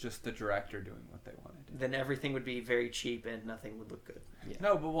and it was just the director doing what they wanted. Then everything would be very cheap and nothing would look good. Yeah.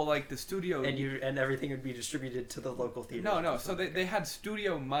 No, but well, like the studio. And everything would be distributed to the local theater. No. So they had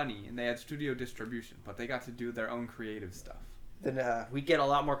studio money and they had studio distribution, but they got to do their own creative stuff. Then we get a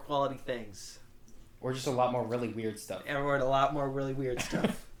lot more quality things. Or just a lot more really weird stuff. And we're at a lot more really weird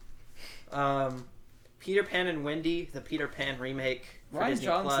stuff. Peter Pan and Wendy, the Peter Pan remake for Ryan Disney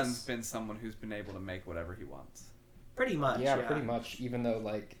Johnson's Plus. been someone who's been able to make whatever he wants. Pretty much. Yeah, pretty much. Even though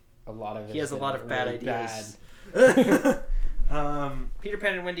like a lot of it He has a lot of bad really ideas. Peter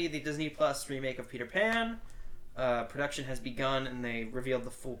Pan and Wendy, the Disney Plus remake of Peter Pan. Production has begun and they revealed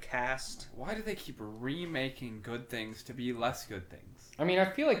the full cast. Why do they keep remaking good things to be less good things? I mean, I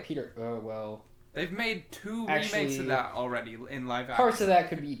feel like Peter. Well, They've made two Actually, remakes of that already in live action. parts of that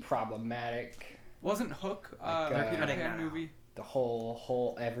could be problematic. Wasn't Hook Like, a Peter Cutting Pan out. movie? The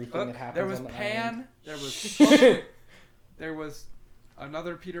whole everything Hook, that happens. There was on the Pan. There was island. Hook. There was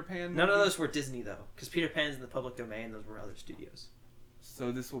another Peter Pan. None of movie. those were Disney though, because Peter Pan's in the public domain. Those were other studios.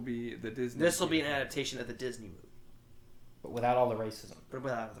 So this will be the Disney. This will be an Peter Pan. adaptation of the Disney movie, But without all the racism. but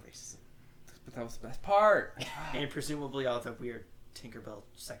without all the racism But that was the best part. and presumably all the weird Tinkerbell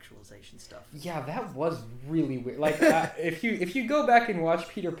sexualization stuff. Yeah, that was really weird. Like, if you go back and watch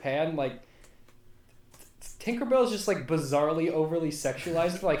Peter Pan, like, Tinkerbell is just like bizarrely overly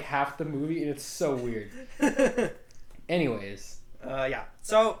sexualized for like half the movie, and it's so weird. Anyways, Yeah.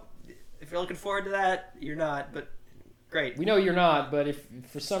 So if you're looking forward to that, you're not, but great. we know you're not, but if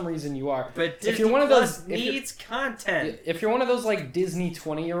for some reason you are, But if Disney you're one of Plus those, if you're- needs content. if you're one of those like Disney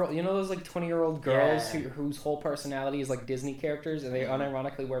 20-year-old, you know those like 20-year-old girls Yeah. whose whole personality is like Disney characters, and they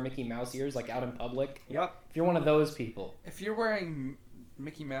unironically wear Mickey Mouse ears like out in public. Yep. If you're one of those people, If you're wearing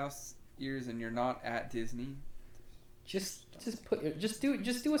Mickey Mouse ears and you're not at Disney, just do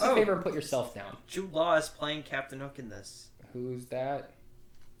us a Oh. favor and put yourself down. Jude Law is playing Captain Hook in this. Who's that?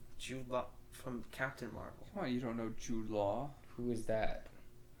 Jude Law from Captain Marvel. come on, you don't know Jude Law. Who is that?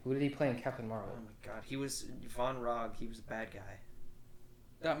 Who did he play in Captain Oh Marvel? my God, he was Von Rogg. He was a bad guy.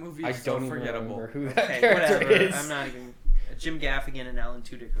 That movie I is so don't even forgettable. remember who that Okay, character whatever. is. I'm not even. Jim Gaffigan and Alan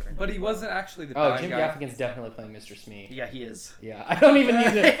Tudyk. But he wasn't actually the Oh, bad Jim guy. Gaffigan's definitely playing Mr. Smee. Yeah, he is. Yeah, I don't even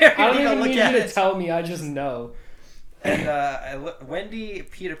need to. I don't You gotta even look need at you to it. tell me. I just know. And Wendy,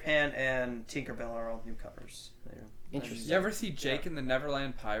 Peter Pan, and Tinkerbell are all newcomers. Interesting. You ever see Jake and the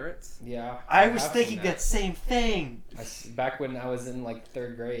Neverland Pirates? Yeah. I was have thinking seen that same thing. Back when I was in like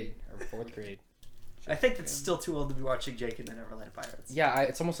 3rd grade or 4th grade. I think that's still too old to be watching Jake and the Neverland Pirates. Yeah,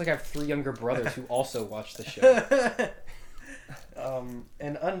 it's almost like I have 3 younger brothers who also watch the show.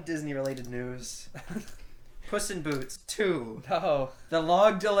 And un-Disney related news. Puss in Boots 2. No. The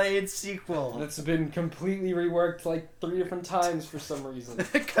long-delayed sequel. That's been completely reworked like 3 different times for some reason.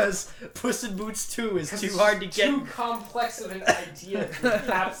 Because Puss in Boots 2 is too hard to get. Too complex of an idea to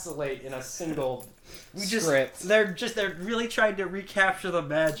encapsulate in a single script. They're really trying to recapture the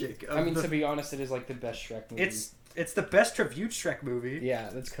magic of I mean, to be honest, it is like the best Shrek movie. It's the best reviewed Shrek movie. Yeah,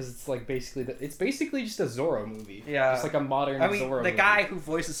 that's because it's like it's basically just a Zorro movie. Yeah. It's like a modern I mean, Zorro the movie. guy who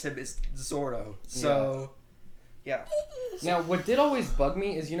voices him is Zorro. So, yeah. Now, what did always bug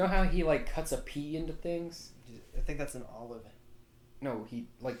me is, you know how he like cuts a pea into things? I think that's an olive. No, he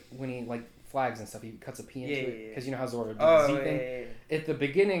like when he like flags and stuff, he cuts a pea into Yeah, it yeah, because you know how Zorro did the Oh, Z yeah, thing. yeah, yeah. At the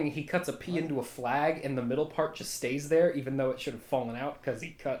beginning, he cuts a pea into a flag, and the middle part just stays there, even though it should have fallen out because he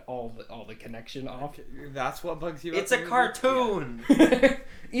cut all the connection off. That's what bugs you. about It's the a movie? cartoon.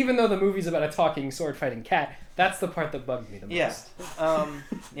 Even though the movie's about a talking sword fighting cat, that's the part that bugged me the most. Yeah.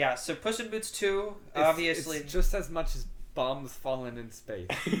 Yeah. So Puss in Boots 2, It's- obviously, it's just as much as bombs falling in space.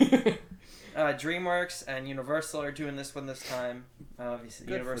 DreamWorks and Universal are doing this one this time. Obviously,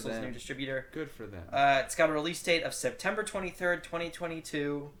 Good for Universal's them. new distributor. Good for them. It's got a release date of September 23rd,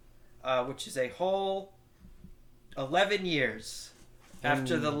 2022, which is a whole 11 years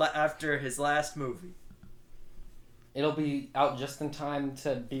after his last movie. It'll be out just in time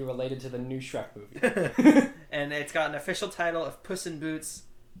to be related to the new Shrek movie. And it's got an official title of Puss in Boots: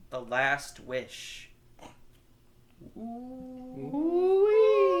 The Last Wish.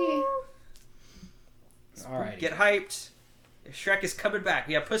 Ooh-wee. Alrighty. Get hyped. Shrek is coming back.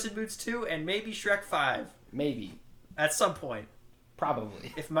 We have Puss in Boots 2 and maybe Shrek 5. Maybe. At some point.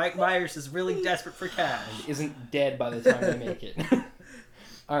 Probably. If Mike Myers is really desperate for cash. And isn't dead by the time they make it.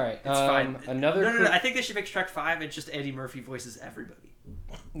 All right. It's fine. Another. No. I think they should make Shrek 5 and just Eddie Murphy voices everybody.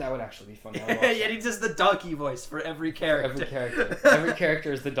 That would actually be fun. And he does the donkey voice for every character. Every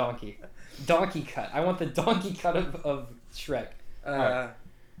character is the donkey. Donkey cut. I want the donkey cut of Shrek. Right.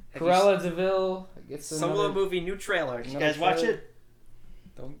 Cruella DeVille gets solo movie, new trailer. Did you guys watch it?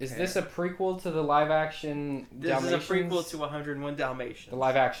 Is this a prequel to the live action Dalmatians? This is a prequel to 101 Dalmatians. The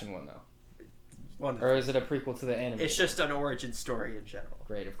live action one, though. Or is it a prequel to the anime? It's just an origin story in general.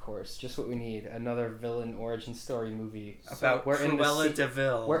 Great, of course. Just what we need. Another villain origin story movie. About Cruella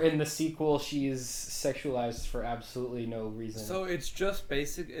DeVille. Where in the sequel she is sexualized for absolutely no reason. So it's just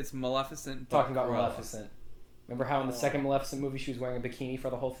basic. It's Maleficent. Talking about Maleficent. Remember how in the second Maleficent movie she was wearing a bikini for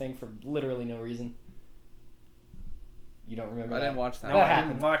the whole thing for literally no reason? You don't remember that? I didn't watch that. No, I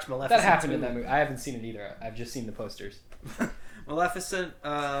didn't watch Maleficent. That happened in that movie. I haven't seen it either. I've just seen the posters. Maleficent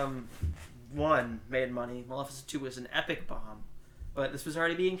 1 made money. Maleficent 2 was an epic bomb. But this was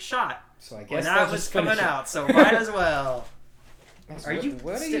already being shot. So I guess that was coming out, so might as well. What are you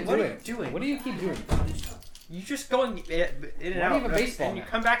doing? What do you keep doing? You're just going in and Why out. do you have a baseball and you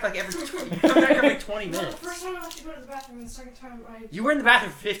bat? come back like every 20 No, the minutes. first time I had to go to the bathroom, and the second time You were in the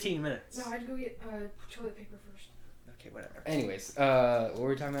bathroom for 15 minutes. No, I had to go get toilet paper first. Okay, whatever. Anyways, what were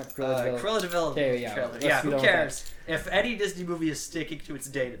we talking about? Cruella DeVille. Okay, yeah. Trailer. Let's Yeah, be who done with cares? If any Disney movie is sticking to its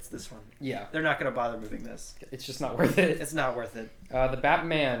date, it's this one. Yeah. They're not going to bother moving this. It's just not worth it. It's not worth it. The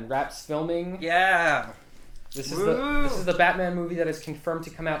Batman wraps filming. Yeah. This is the Batman movie that is confirmed to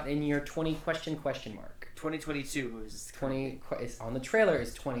come out in year 20 question mark. 2022 is 20 is on the trailer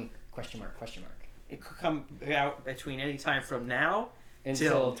is 20 question mark. It could come out between any time from now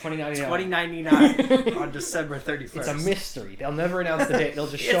Until 2099. 2099 on December 31st. It's a mystery. They'll never announce the date. They'll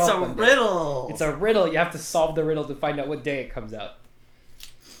just show up. It's a riddle. It's a riddle. You have to solve the riddle to find out what day it comes out.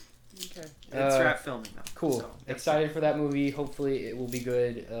 Okay. It's wrapped filming now. Cool. So Excited for that movie. Hopefully it will be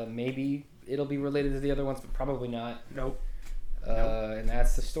good. Maybe it'll be related to the other ones, but probably not. Nope. And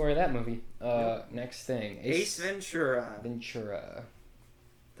that's the story of that movie. Next thing. Ace Ventura.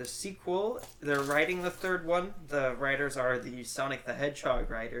 The sequel, they're writing the third one. The writers are the Sonic the Hedgehog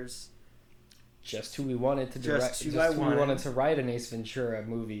writers. Just who we wanted to direct. Just who Just I who we wanted. wanted to write an Ace Ventura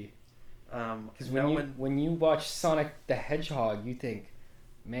movie. Because when when you watch Sonic the Hedgehog, you think,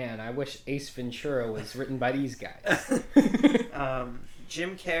 man, I wish Ace Ventura was written by these guys.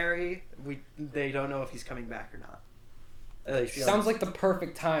 Jim Carrey, they don't know if he's coming back or not. Sounds like the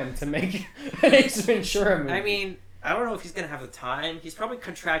perfect time to make an Ace Ventura movie. I mean, I don't know if he's gonna have the time. He's probably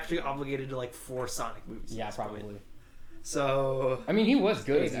contractually obligated to like 4 Sonic movies. Yeah, probably. So I mean, he was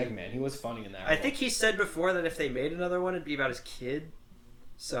good as Eggman. He was funny in that. I think he said before that if they made another one, it'd be about his kid.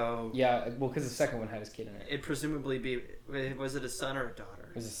 So yeah, well, because the second one had his kid in it. it'd presumably be, was it a son or a daughter?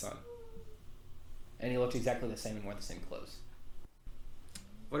 It was his son, and he looked exactly the same and wore the same clothes.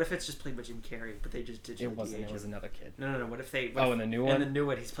 What if it's just played by Jim Carrey, but they just digitally It wasn't. de-aged It was him? another kid. No. What if they? In the new one. In the new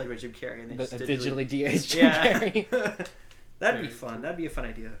one, he's played by Jim Carrey, and they just digitally de-aged Jim Carrey. That'd be fun. That'd be a fun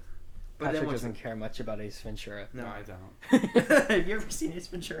idea. But Patrick then doesn't care much about Ace Ventura. No, I don't. Have you ever seen Ace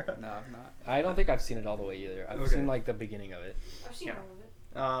Ventura? No, I've not. I don't think I've seen it all the way either. I've Okay. seen like the beginning of it. I've seen Yeah.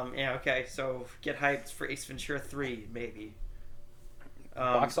 all of it. Yeah. Okay. So get hyped for Ace Ventura 3, maybe.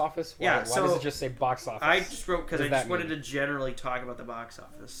 Box office? Why, yeah, why so does it just say box office? I just wrote because What I does just that wanted mean? to generally talk about the box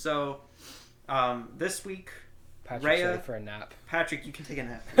office. So this week, Patrick's Raya- ready for a nap. Patrick, you can take a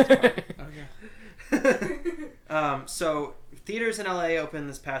nap. Okay. So theaters in LA opened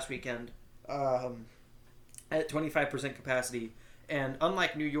this past weekend at 25% capacity, and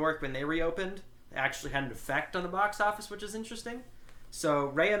unlike New York when they reopened, it actually had an effect on the box office, which is interesting.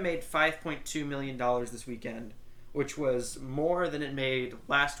 So Raya made $5.2 million this weekend, which was more than it made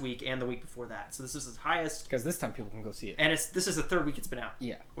last week and the week before that. So this is its highest, Because this time people can go see it. and this is the third week it's been out.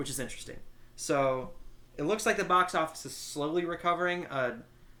 Yeah. Which is interesting. So it looks like the box office is slowly recovering. I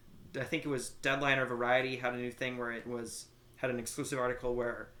think it was Deadline or Variety had a new thing where had an exclusive article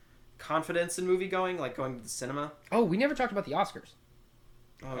where confidence in movie going, like going to the cinema. Oh, we never talked about the Oscars.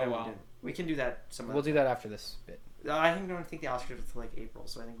 Oh, Oh, wow. we can do that some We'll do that after this bit. I don't think the Oscars are till like April,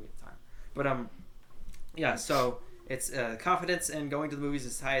 so I think we have time. But yeah. So it's confidence in going to the movies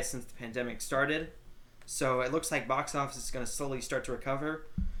is highest since the pandemic started. So it looks like box office is going to slowly start to recover.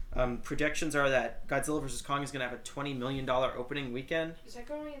 Projections are that Godzilla vs. Kong is going to have a $20 million opening weekend, Is that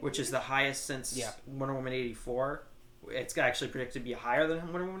going in which is the highest since Wonder Woman 84. It's actually predicted to be higher than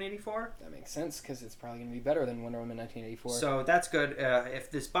Wonder Woman 84. That makes sense because it's probably going to be better than Wonder Woman 1984. So that's good. If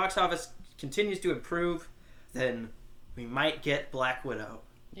this box office continues to improve, then we might get Black Widow.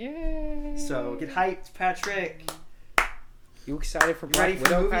 Yeah. So get hyped, Patrick. You excited for You Black ready for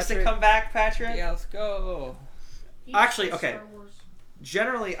Widow, movies Patrick? to come back, Patrick? Yeah, let's go. Actually, okay. Star Wars.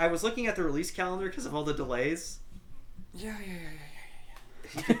 Generally, I was looking at the release calendar because of all the delays. Yeah.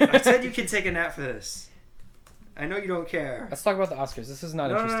 I said you can take a nap for this. I know you don't care. Let's talk about the Oscars. This is not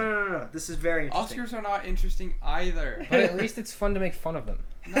No, interesting. no. This is very interesting. Oscars are not interesting either. But at least it's fun to make fun of them.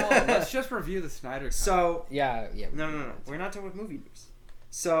 No, let's just review the Snyder Cut. So, Yeah. no. We're not done with movie news. We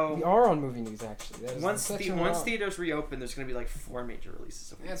So, are on movie news, actually. That is once the the section once we're on. theaters reopen, there's going to be like 4 major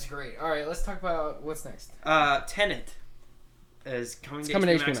releases. That's great. All right, let's talk about what's next. Tenet is coming to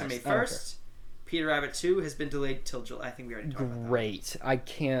coming to HBO Max HBO on May Max. I don't 1st. Peter Rabbit 2 has been delayed till July. I think we already talked about that. Great. I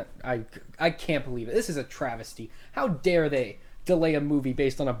can't believe it. This is a travesty. How dare they delay a movie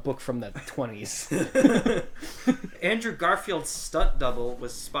based on a book from the 20s? Andrew Garfield's stunt double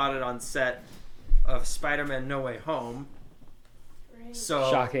was spotted on set of Spider-Man No Way Home. Right.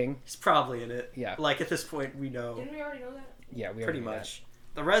 So Shocking. he's probably in it. Yeah. Like at this point, we know Didn't we already know that? Yeah, we pretty already knew much.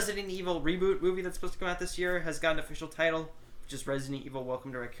 The Resident Evil reboot movie that's supposed to come out this year has got an official title, which is Resident Evil: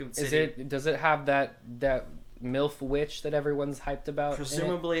 Welcome to Raccoon that. City. Does it have that MILF witch that everyone's hyped about? in it?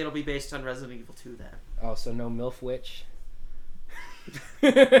 Presumably, it'll be based on Resident Evil 2 then. Oh, so no MILF witch.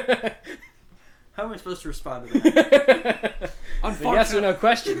 How am I supposed to respond to that? The yes or no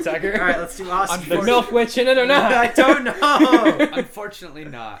question, Tucker. All right, let's do Oscars. The MILF witch in it or not? I don't know. Unfortunately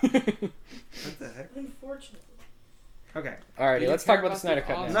not. What the heck? Unfortunately. Okay. Alrighty, Do you let's care talk about the about Snyder the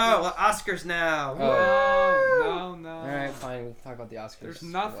Cut now. No, Oscars now. No. Alright, fine. We'll talk about the Oscars. There's for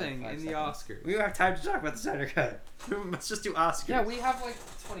nothing like 5 in the seconds. Oscars. We don't have time to talk about the Snyder Cut. Let's just do Oscars. Yeah, we have like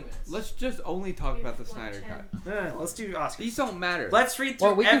 20 minutes. Let's just only talk about the Snyder Cut. Let's do Oscars. These don't matter. Let's read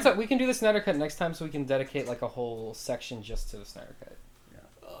through. Well, we can do the Snyder Cut next time, so we can dedicate like a whole section just to the Snyder Cut.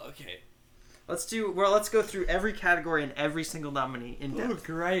 Okay. Let's go through every category and every single nominee in Oh, depth.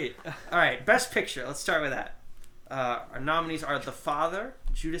 great. All right, Best Picture. Let's start with that. Our nominees are The Father,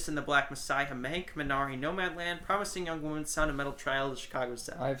 Judas and the Black Messiah, Mank, Minari, Nomadland, Promising Young Woman, Sound of Metal, Trial of the Chicago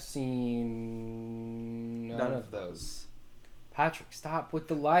 7. I've seen none None of those. Patrick, stop with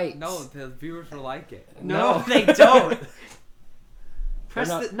the lights. No, the viewers will like it. No, No. they don't. Press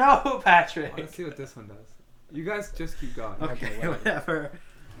not- the no, Patrick. Let's see what this one does. You guys just keep going. Okay, Okay, whatever.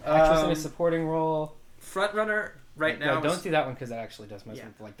 Actress in a supporting role. Frontrunner right now. No, don't do that one because that actually does mess Yeah.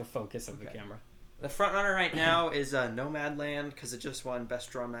 with like the focus of the Okay. camera. The frontrunner right now is Nomadland because it just won Best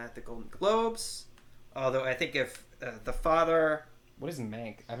Drama at the Golden Globes. Although I think if The Father, What is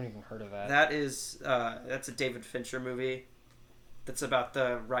Mank? I haven't even heard of that. that's a David Fincher movie. That's about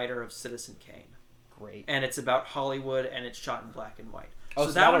the writer of Citizen Kane, Great. and it's about Hollywood, and it's shot in black and white. Oh, so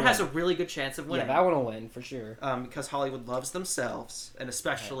so that that'll one has a win. really good chance of winning. Yeah, that one will win for sure. Because Hollywood loves themselves, and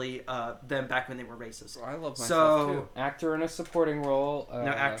especially them back when they were racist. I love myself So, Actor in a supporting role.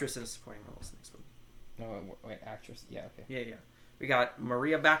 no, actress in a supporting role is the next one. No, wait, actress. Yeah, okay. Yeah. We got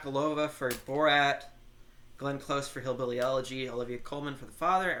Maria Bakalova for Borat, Glenn Close for Hillbilly Elegy, Olivia Colman for The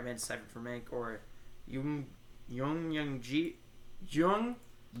Father, Amanda Seyfried for Mank, or Jung You. Jung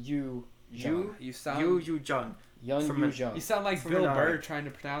too. You sound. Yu Jung. Young From Yu a- Jung. You sound like From Bill Minari. Burr trying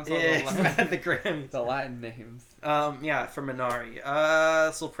to pronounce all Yeah, the Latin, the Grammys. the Latin names. Yeah, for Minari.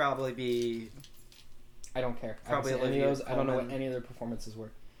 This will probably be I don't care. Probably I haven't seen any Olivia of those. I don't know what Colman. any of their performances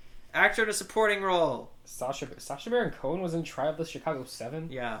were. actor in a supporting role. Sacha Baron Cohen was in Trial of the Chicago 7.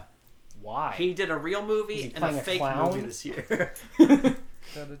 Yeah, Why? he did a real Was movie he and a playing a fake clown? movie this year.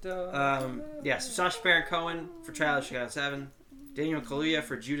 Da-da-da. Yes, Sacha Baron Cohen for Trial of Chicago 7, Daniel Kaluuya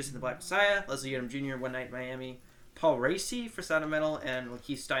for Judas and the Black Messiah, Leslie Odom Jr. One Night in Miami, Paul Raci for Sound of Metal, and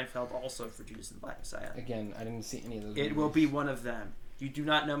Lakeith Steinfeld also for Judas and the Black Messiah. Again, I didn't see any of those. It will movies. be one of them. You do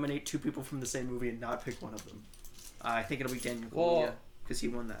not nominate 2 people from the same movie and not pick one of them. I think it'll be Daniel Kaluuya Well- because he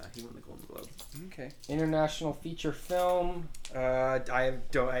won the Golden Globe. Okay. International feature film. I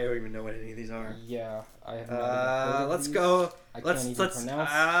don't even know what any of these are. Yeah, I have not even heard of Let's these. go. I Let's. can't even pronounce some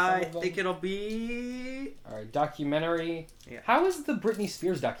I of them. think it'll be All right, documentary. Yeah. How is the Britney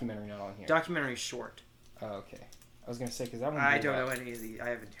Spears documentary not on here? documentary short. Oh, okay. I was gonna say because that one. I blew don't up. know any of these. I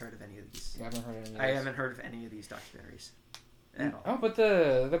haven't heard of any of these. I haven't heard of any. Of I those. haven't heard of any of these documentaries. At all. Oh, but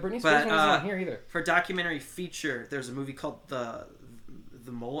the Britney Spears But, one isn't on here either. For documentary feature, there's a movie called The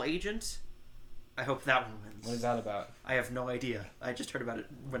Mole Agent. I hope that one wins. What is that about? I have no idea. I just heard about it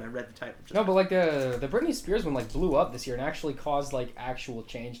when I read the title. Just No, but like the Britney Spears one like blew up this year and actually caused like actual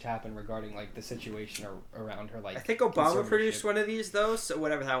change to happen regarding like the situation around her like. I think Obama produced conservatorship. one of these though, so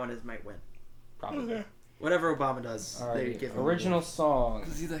whatever that one is might win. Probably. Whatever Obama does, All they right. give him Original awards. song.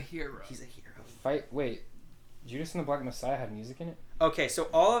 Because he's a hero. He's a hero. Fight. Wait. Judas and the Black Messiah had music in it. Okay, so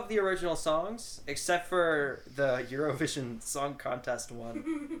all of the original songs, except for the Eurovision Song Contest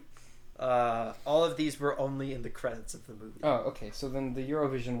one, all of these were only in the credits of the movie. Oh, okay. So then the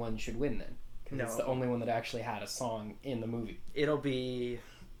Eurovision one should win then. Because No. it's the only one that actually had a song in the movie. It'll be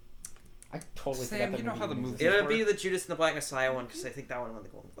I totally Sam, forgot that you know how the movie- existed. it'll be the Judas and the Black Messiah one because I think that one won the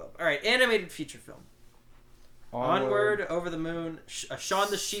Golden Globe. All right, animated feature film. Onward, Over the Moon, Shaun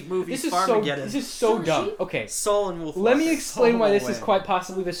the Sheep movie, This is Farmageddon, so Shaun dumb. Sheep? Okay. Soul and Wolf. Let me Walkers. explain why this is win. quite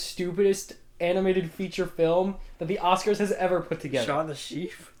possibly the stupidest animated feature film that the Oscars has ever put together. Shaun the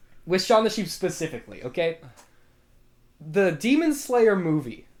Sheep. With Shaun the Sheep specifically, okay? The Demon Slayer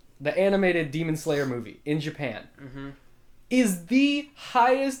movie, the animated Demon Slayer movie in Japan, Mm-hmm. is the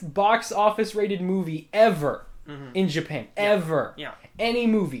highest box office rated movie ever in Japan. Ever. Yeah. Any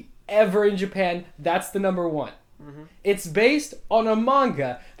movie ever in Japan, that's the number one. Mm-hmm. It's based on a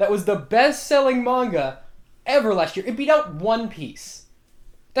manga that was the best-selling manga ever last year. It beat out One Piece.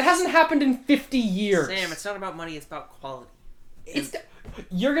 That hasn't happened in 50 years. Sam, it's not about money; it's about quality.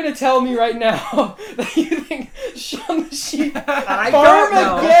 You're gonna tell me right now that you think Shaun the Sheep I don't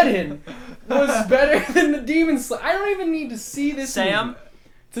know. Farmageddon was better than the Demon Slayer? I don't even need to see this Sam? movie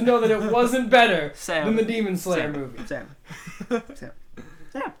to know that it wasn't better Sam. than the Demon Slayer Sam. movie. Sam.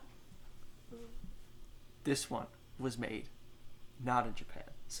 Sam. This one was made not in Japan,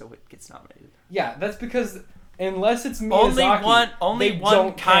 so it gets nominated. Yeah, that's because unless it's Miyazaki, Only they one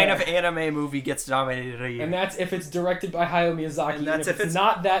don't kind care. of anime movie gets nominated a year. And that's if it's directed by Hayao Miyazaki. And that's if if it's it's-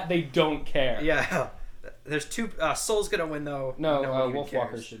 not that, they don't care. Yeah. There's two. Soul's gonna win though. No, one even Wolfwalkers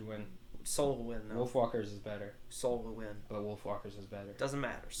cares. should win. Soul will win though. Wolfwalkers is better, Soul will win. but Wolfwalkers is better. Doesn't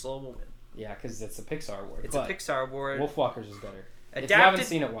matter. Soul will win. Yeah, because it's a Pixar award. It's but a Pixar award. Wolfwalkers is better. If you haven't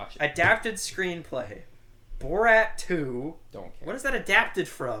seen it, watch it. Adapted screenplay. Borat 2. Don't care. What is that adapted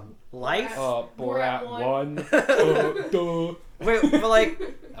from? Life? Borat Borat 1. Wait, but like,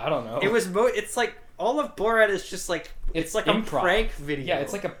 I don't know. it was. It's like all of Borat is just like it's like improv. a prank video. Yeah,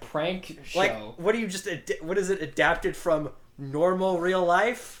 it's like a prank show. like what do you just? What is it adapted from? Normal real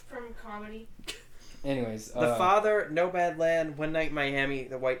life. From comedy. Anyways, The Father, Nomadland, One Night Miami,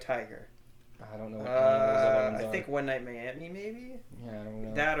 The White Tiger. I don't know what any of those other ones I are. think One Night Miami, maybe. Yeah, I don't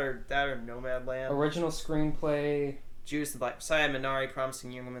know. That or Nomadland. Original screenplay. Judas and the Black Messiah, Minari,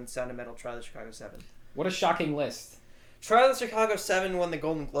 Promising Young Woman, Sound of Metal, Trial of Chicago 7. What a shocking list. Trial of Chicago 7 won the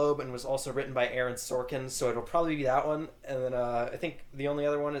Golden Globe and was also written by Aaron Sorkin, so it'll probably be that one. And then I think the only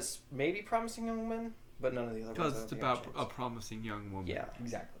other one is maybe Promising Young Woman, but none of the other ones. Because I don't it's think have about a a chance. promising young woman. Yeah.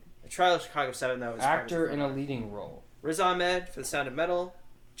 Exactly. Trial of Chicago 7, though, is Actor in a leading role. Riz Ahmed for The Sound of Metal,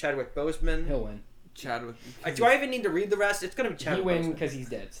 Chadwick Boseman. He'll win. Chadwick. Do I even need to read the rest? It's going to be Chadwick He win Boseman. because he's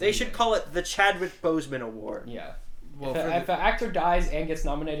dead. So They he should wins. call it the Chadwick Boseman Award. Yeah. Well, If an actor dies and gets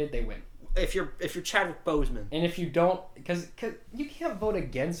nominated, they win. If you're Chadwick Boseman. And if you don't, because you can't vote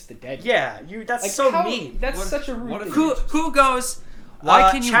against the dead. Yeah, that's Like, so how- mean. That's What- such a rude what thing. if- Who goes?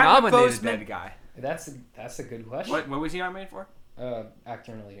 why can you Chadwick nominate Boseman? a dead guy? That's a good question. What was he nominated for?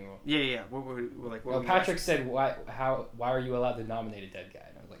 Actor in a leading role. Yeah. What were like? Well, Patrick said, "Why are you allowed to nominate a dead guy?"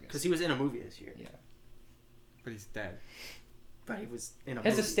 And I was like, Because he was in a movie this year. Yeah. But he's dead. But he was in a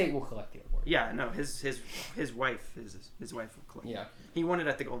His movie. estate will collect the award. Yeah, no, his wife his wife will collect. Yeah. He won it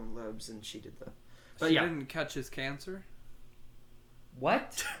at the Golden Globes and she did the. But She yeah. didn't catch his cancer.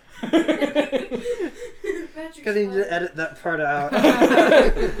 What? Patrick's Because he need fine. to edit that part out.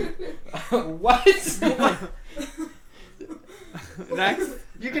 What? Next.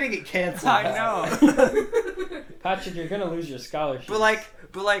 You're gonna get canceled. I know. Patrick, you're gonna lose your scholarship. But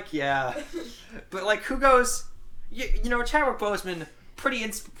like, yeah. But like, who goes? You know, Chadwick Boseman, pretty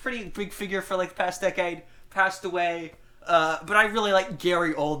big figure for like the past decade, passed away. But I really like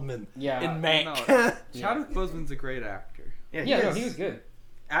Gary Oldman Yeah. in Mank. No, Chadwick Boseman's a great actor. Yeah, he was good.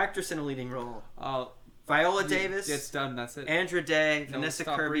 Actress in a leading role. Viola Viola Davis. It's done. That's it. Andra Day, No, Vanessa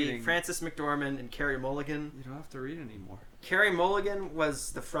stop Kirby, reading. Frances McDormand, and Carey Mulligan. You don't have to read anymore. Carey Mulligan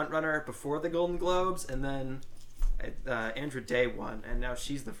was the frontrunner before the Golden Globes, and then Andra Day won, and now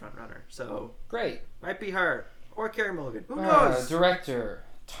she's the frontrunner. So Great. might be her or Carey Mulligan. Who knows? Director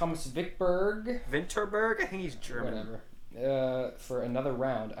Thomas Wickberg. Vinterberg, I think he's German. Whatever. For another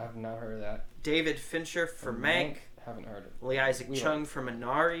round, I've not heard of that. David Fincher for Mank. Haven't heard of. Lee Isaac We Chung for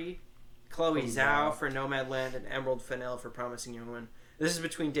Minari. Chloe Chloe Zhao Zhao. for Nomadland, and Emerald Fennell for Promising Young Woman. This is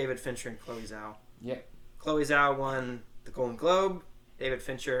between David Fincher and Chloe Zhao. Yep. Chloe Zhao won the Golden Globe. David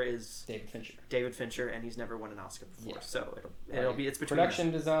Fincher is David Fincher. and he's never won an Oscar before, Yeah. so it's between Production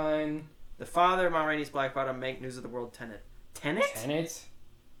them. design. The Father, Ma Rainey's Black Bottom, Mank, News of the World, Tenet. Tenet? Tenet.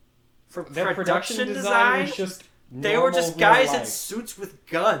 For Their production design, was just. they were normal just real guys in life. suits with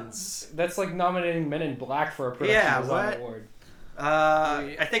guns. That's like nominating Men in Black for a production Yeah, design what? award.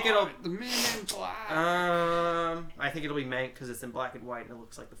 I think it'll. The Men in Black. I think it'll be Mank because it's in black and white and it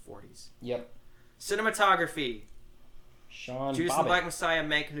looks like the 40s. Yep. Cinematography. Sean Judas and the Black Bobbitt. Messiah,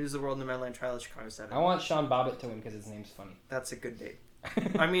 Mank, News of the World, Nomadland, Trial of Chicago 7. I want Sean Bobbitt to win because his name's funny. That's a good name.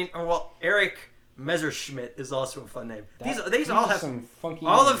 I mean, well, Eric Messerschmidt is also a fun name. These all are have some funky.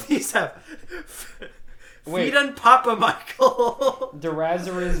 all names. of these have. Wait. Feed Papa Michael.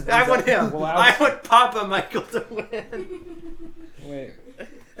 Derazarez. I want him. Wow. I want Papa Michael to win. Wait,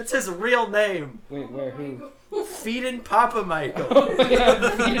 That's his real name. wait, where? Who? Feedin' Papa Michael. Yeah,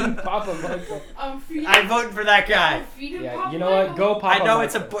 feeding Papa Michael. I vote for that guy. Yeah, you know what? Go Papa I know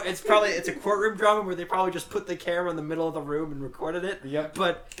Michael. it's a courtroom drama where they probably just put the camera in the middle of the room and recorded it. Yep.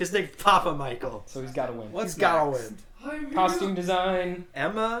 But his name's Papa Michael. So he's got to win. What's He's gotta next? win. Costume design.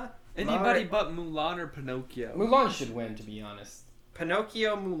 Emma. Anybody but Mulan or Pinocchio. Mulan should win, to be honest.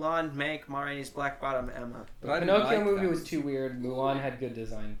 Pinocchio, Mulan, Mank, Ma Rainey's Black Bottom, Emma. The But I didn't Pinocchio like movie that. was too weird. Mulan had good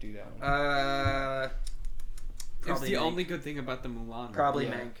design. Do that one. It's Probably the Mank. only good thing about the Mulan. Probably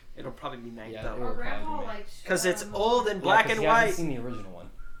Yeah. Mank. It'll probably be Mank Yeah, though. it Our will. grandpa likes. Because it's old and black Yeah, 'cause and he hasn't white. seen the original one.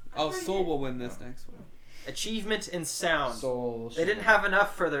 Oh, Soul will win this next one. Achievement in sound. Soul. They didn't have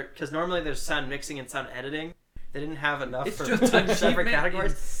enough for their, because normally there's sound mixing and sound editing. They didn't have enough It's for just separate achievement in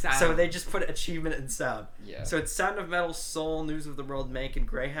categories. sound. So they just put achievement in sound. Yeah. So it's Sound of Metal, Soul, News of the World, Mank, and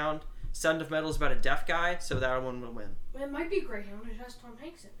Greyhound. Sound of Metal is about a deaf guy, so that one will win. It might be Greyhound. It has Tom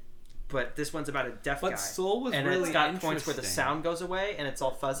Hanks in it. But this one's about a deaf But guy. Soul was and really it's got interesting. points where the sound goes away and it's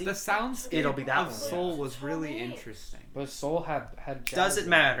all fuzzy. The soundscape It'll be that of one. Soul was Yeah. really Tom Hanks. interesting. But Soul had. jazz Doesn't in it.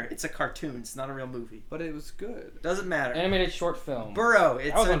 matter. It's a cartoon. It's not a real movie. But it was good. Doesn't matter. Animated short film. Burrow.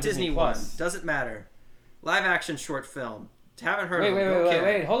 It's That was a on Disney Disney one. Plus. Doesn't matter. Live action short film. Haven't heard Wait, of wait, it. wait, Go wait, kid.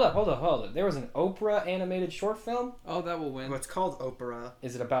 wait. Hold up. There was an Oprah animated short film. Oh, that will win. Well, it's called Opera.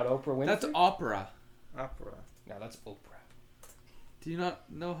 Is it about Oprah Winfrey? That's opera. Opera. No, that's Oprah. Do you not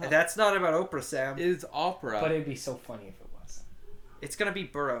know how? That's not about Oprah, Sam. It is opera. But it'd be so funny if it was. It's gonna be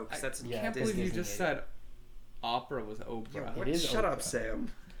Burrow, because I that's yeah, can't Disney. believe you Disney just did said opera was opera. It is Shut Oprah. up, Sam.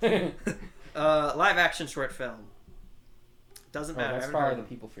 Live action short film. Doesn't matter. that's Haven't probably heard the of it.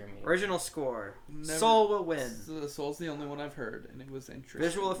 people fear me. Original score. Never- Soul will win. Soul's the only one I've heard, and it was interesting.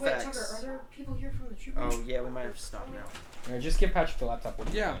 Visual Wait, Tucker, effects. are there people here from the troop? Oh yeah, we might have to stop now. Alright, just give Patrick the laptop. What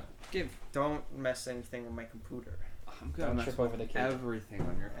do you Yeah, want? give. Don't mess anything with my computer. I'm gonna Don't mess trip with over the cake. everything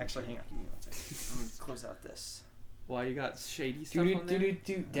on your. Actually, hang on. Give me one second. I'm gonna close out this. Why you got shady stuff Do on do there? do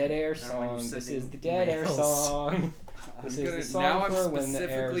do dead air I don't know why you're song. This sending is the dead air emails. song. I'm This gonna, is the song now I'm for when the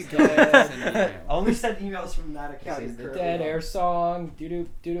air specifically is going to dead. send emails. Only send emails from that This account. is the currently dead on. air song. Do do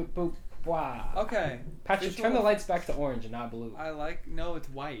do do boop. Wow. Okay. Patrick, Visual turn the eff- lights back to orange and not blue. No, it's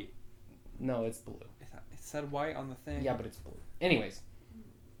white. No, it's blue. It said white on the thing. Yeah, but it's blue. Anyways.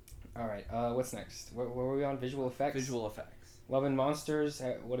 Alright, what's next? Where were we on? Visual effects? Visual effects. Love and Monsters?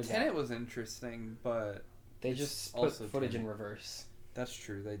 What is Tenet that? was interesting, but They it's just put also footage in Tenet. reverse. That's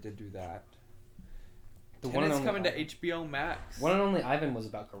true. They did do that. The one and Tenet's only coming to Ivan. HBO Max. One and Only Ivan was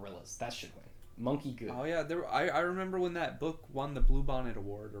about gorillas. That should win. Monkey Good. Oh yeah, I remember when that book won the Bluebonnet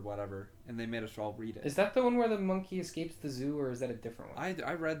Award or whatever, and they made us all read it. Is that the one where the monkey escapes the zoo, or is that a different one?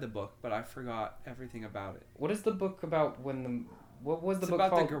 I read the book, but I forgot everything about it. What is the book about when the... What was the It's book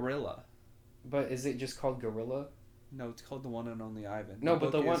about called? the gorilla. But is it just called Gorilla? No, it's called The One and Only Ivan. No,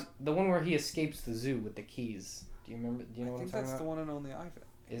 but book the one where he escapes the zoo with the keys. Do you remember? Do you know I what I'm think talking that's about? The One and Only Ivan.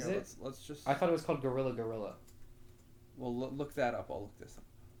 Is Here, it? Let's just. I thought it was called Gorilla. Well, look that up. I'll look this up.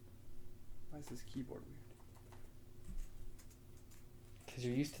 Why is this keyboard weird? Because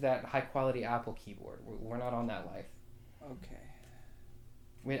you're used to that high quality Apple keyboard. We're not on that life. Okay.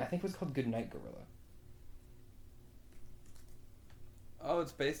 Wait, I think it was called Goodnight Gorilla. Oh,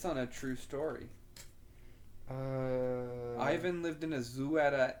 it's based on a true story. Ivan. Ivan lived in a zoo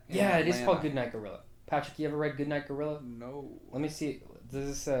in Yeah, it is Atlanta. called Goodnight Gorilla. Patrick, you ever read Goodnight Gorilla? No. Let me see.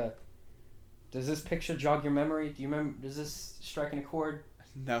 Does this picture jog your memory? Do you remember? Does this strike a chord?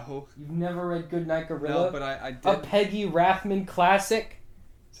 No. You've never read Goodnight Gorilla? No, but I A did. Peggy Rathman classic.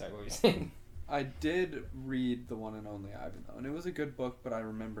 Sorry, what were you saying? I did read The One and Only Ivan though, and it was a good book, but I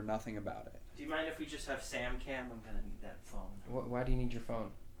remember nothing about it. Do you mind if we just have Sam Cam? I'm gonna need that phone. Why do you need your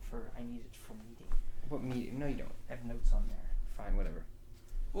phone? I need it for meeting. What meeting? No, you don't. I have notes on there. Fine, whatever.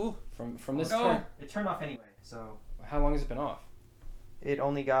 Ooh. From this No. turn. It turned off anyway, so How long has it been off? it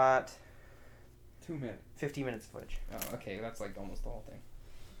only got 2 minutes. 50 minutes of footage. Oh, okay, that's like almost the whole thing.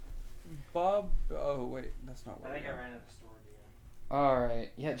 Bob. Oh wait, that's not what. ran out of storage again. All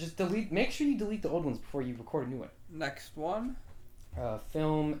right, yeah, just delete. Make sure you delete the old ones before you record a new one. Next one.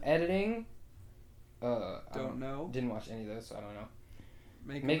 Film editing. Don't know. Didn't watch any of those, so I don't know.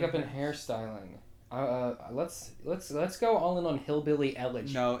 Makeup Makeup and hairstyling. Let's go all in on Hillbilly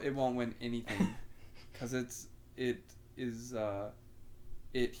Elegy. No, it won't win anything, because it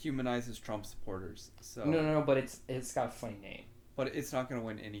humanizes Trump supporters. So No, but it's got a funny name. But it's not gonna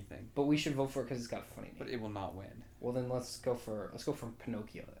win anything. But we should vote for it because it's got a funny name. But it will not win. Well, then let's go for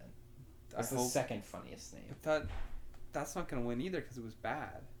Pinocchio then. That's the second funniest name. But that's not gonna win either because it was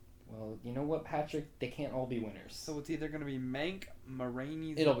bad. Well, you know what, Patrick? They can't all be winners. So it's either gonna be Mank, Ma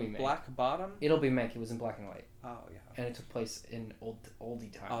Rainey's It'll be Mank. Black Bottom. It'll be Mank. It was in black and white. Oh yeah. And it took place in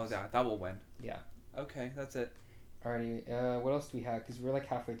oldie times. Oh yeah, that will win. Yeah. Okay, that's it. Alrighty. What else do we have? Because we're like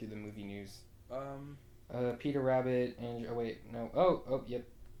halfway through the movie news. Peter Rabbit and yep.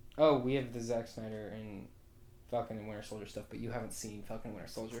 Oh, we have the Zack Snyder and Falcon and Winter Soldier stuff, but you haven't seen Falcon and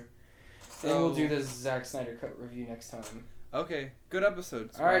Winter Soldier. So we'll do the Zack Snyder cut review next time. Okay, good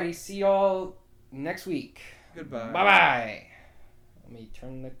episode. Alrighty, see y'all next week. Goodbye. Bye bye. Let me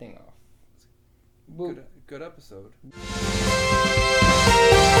turn the thing off. Good episode.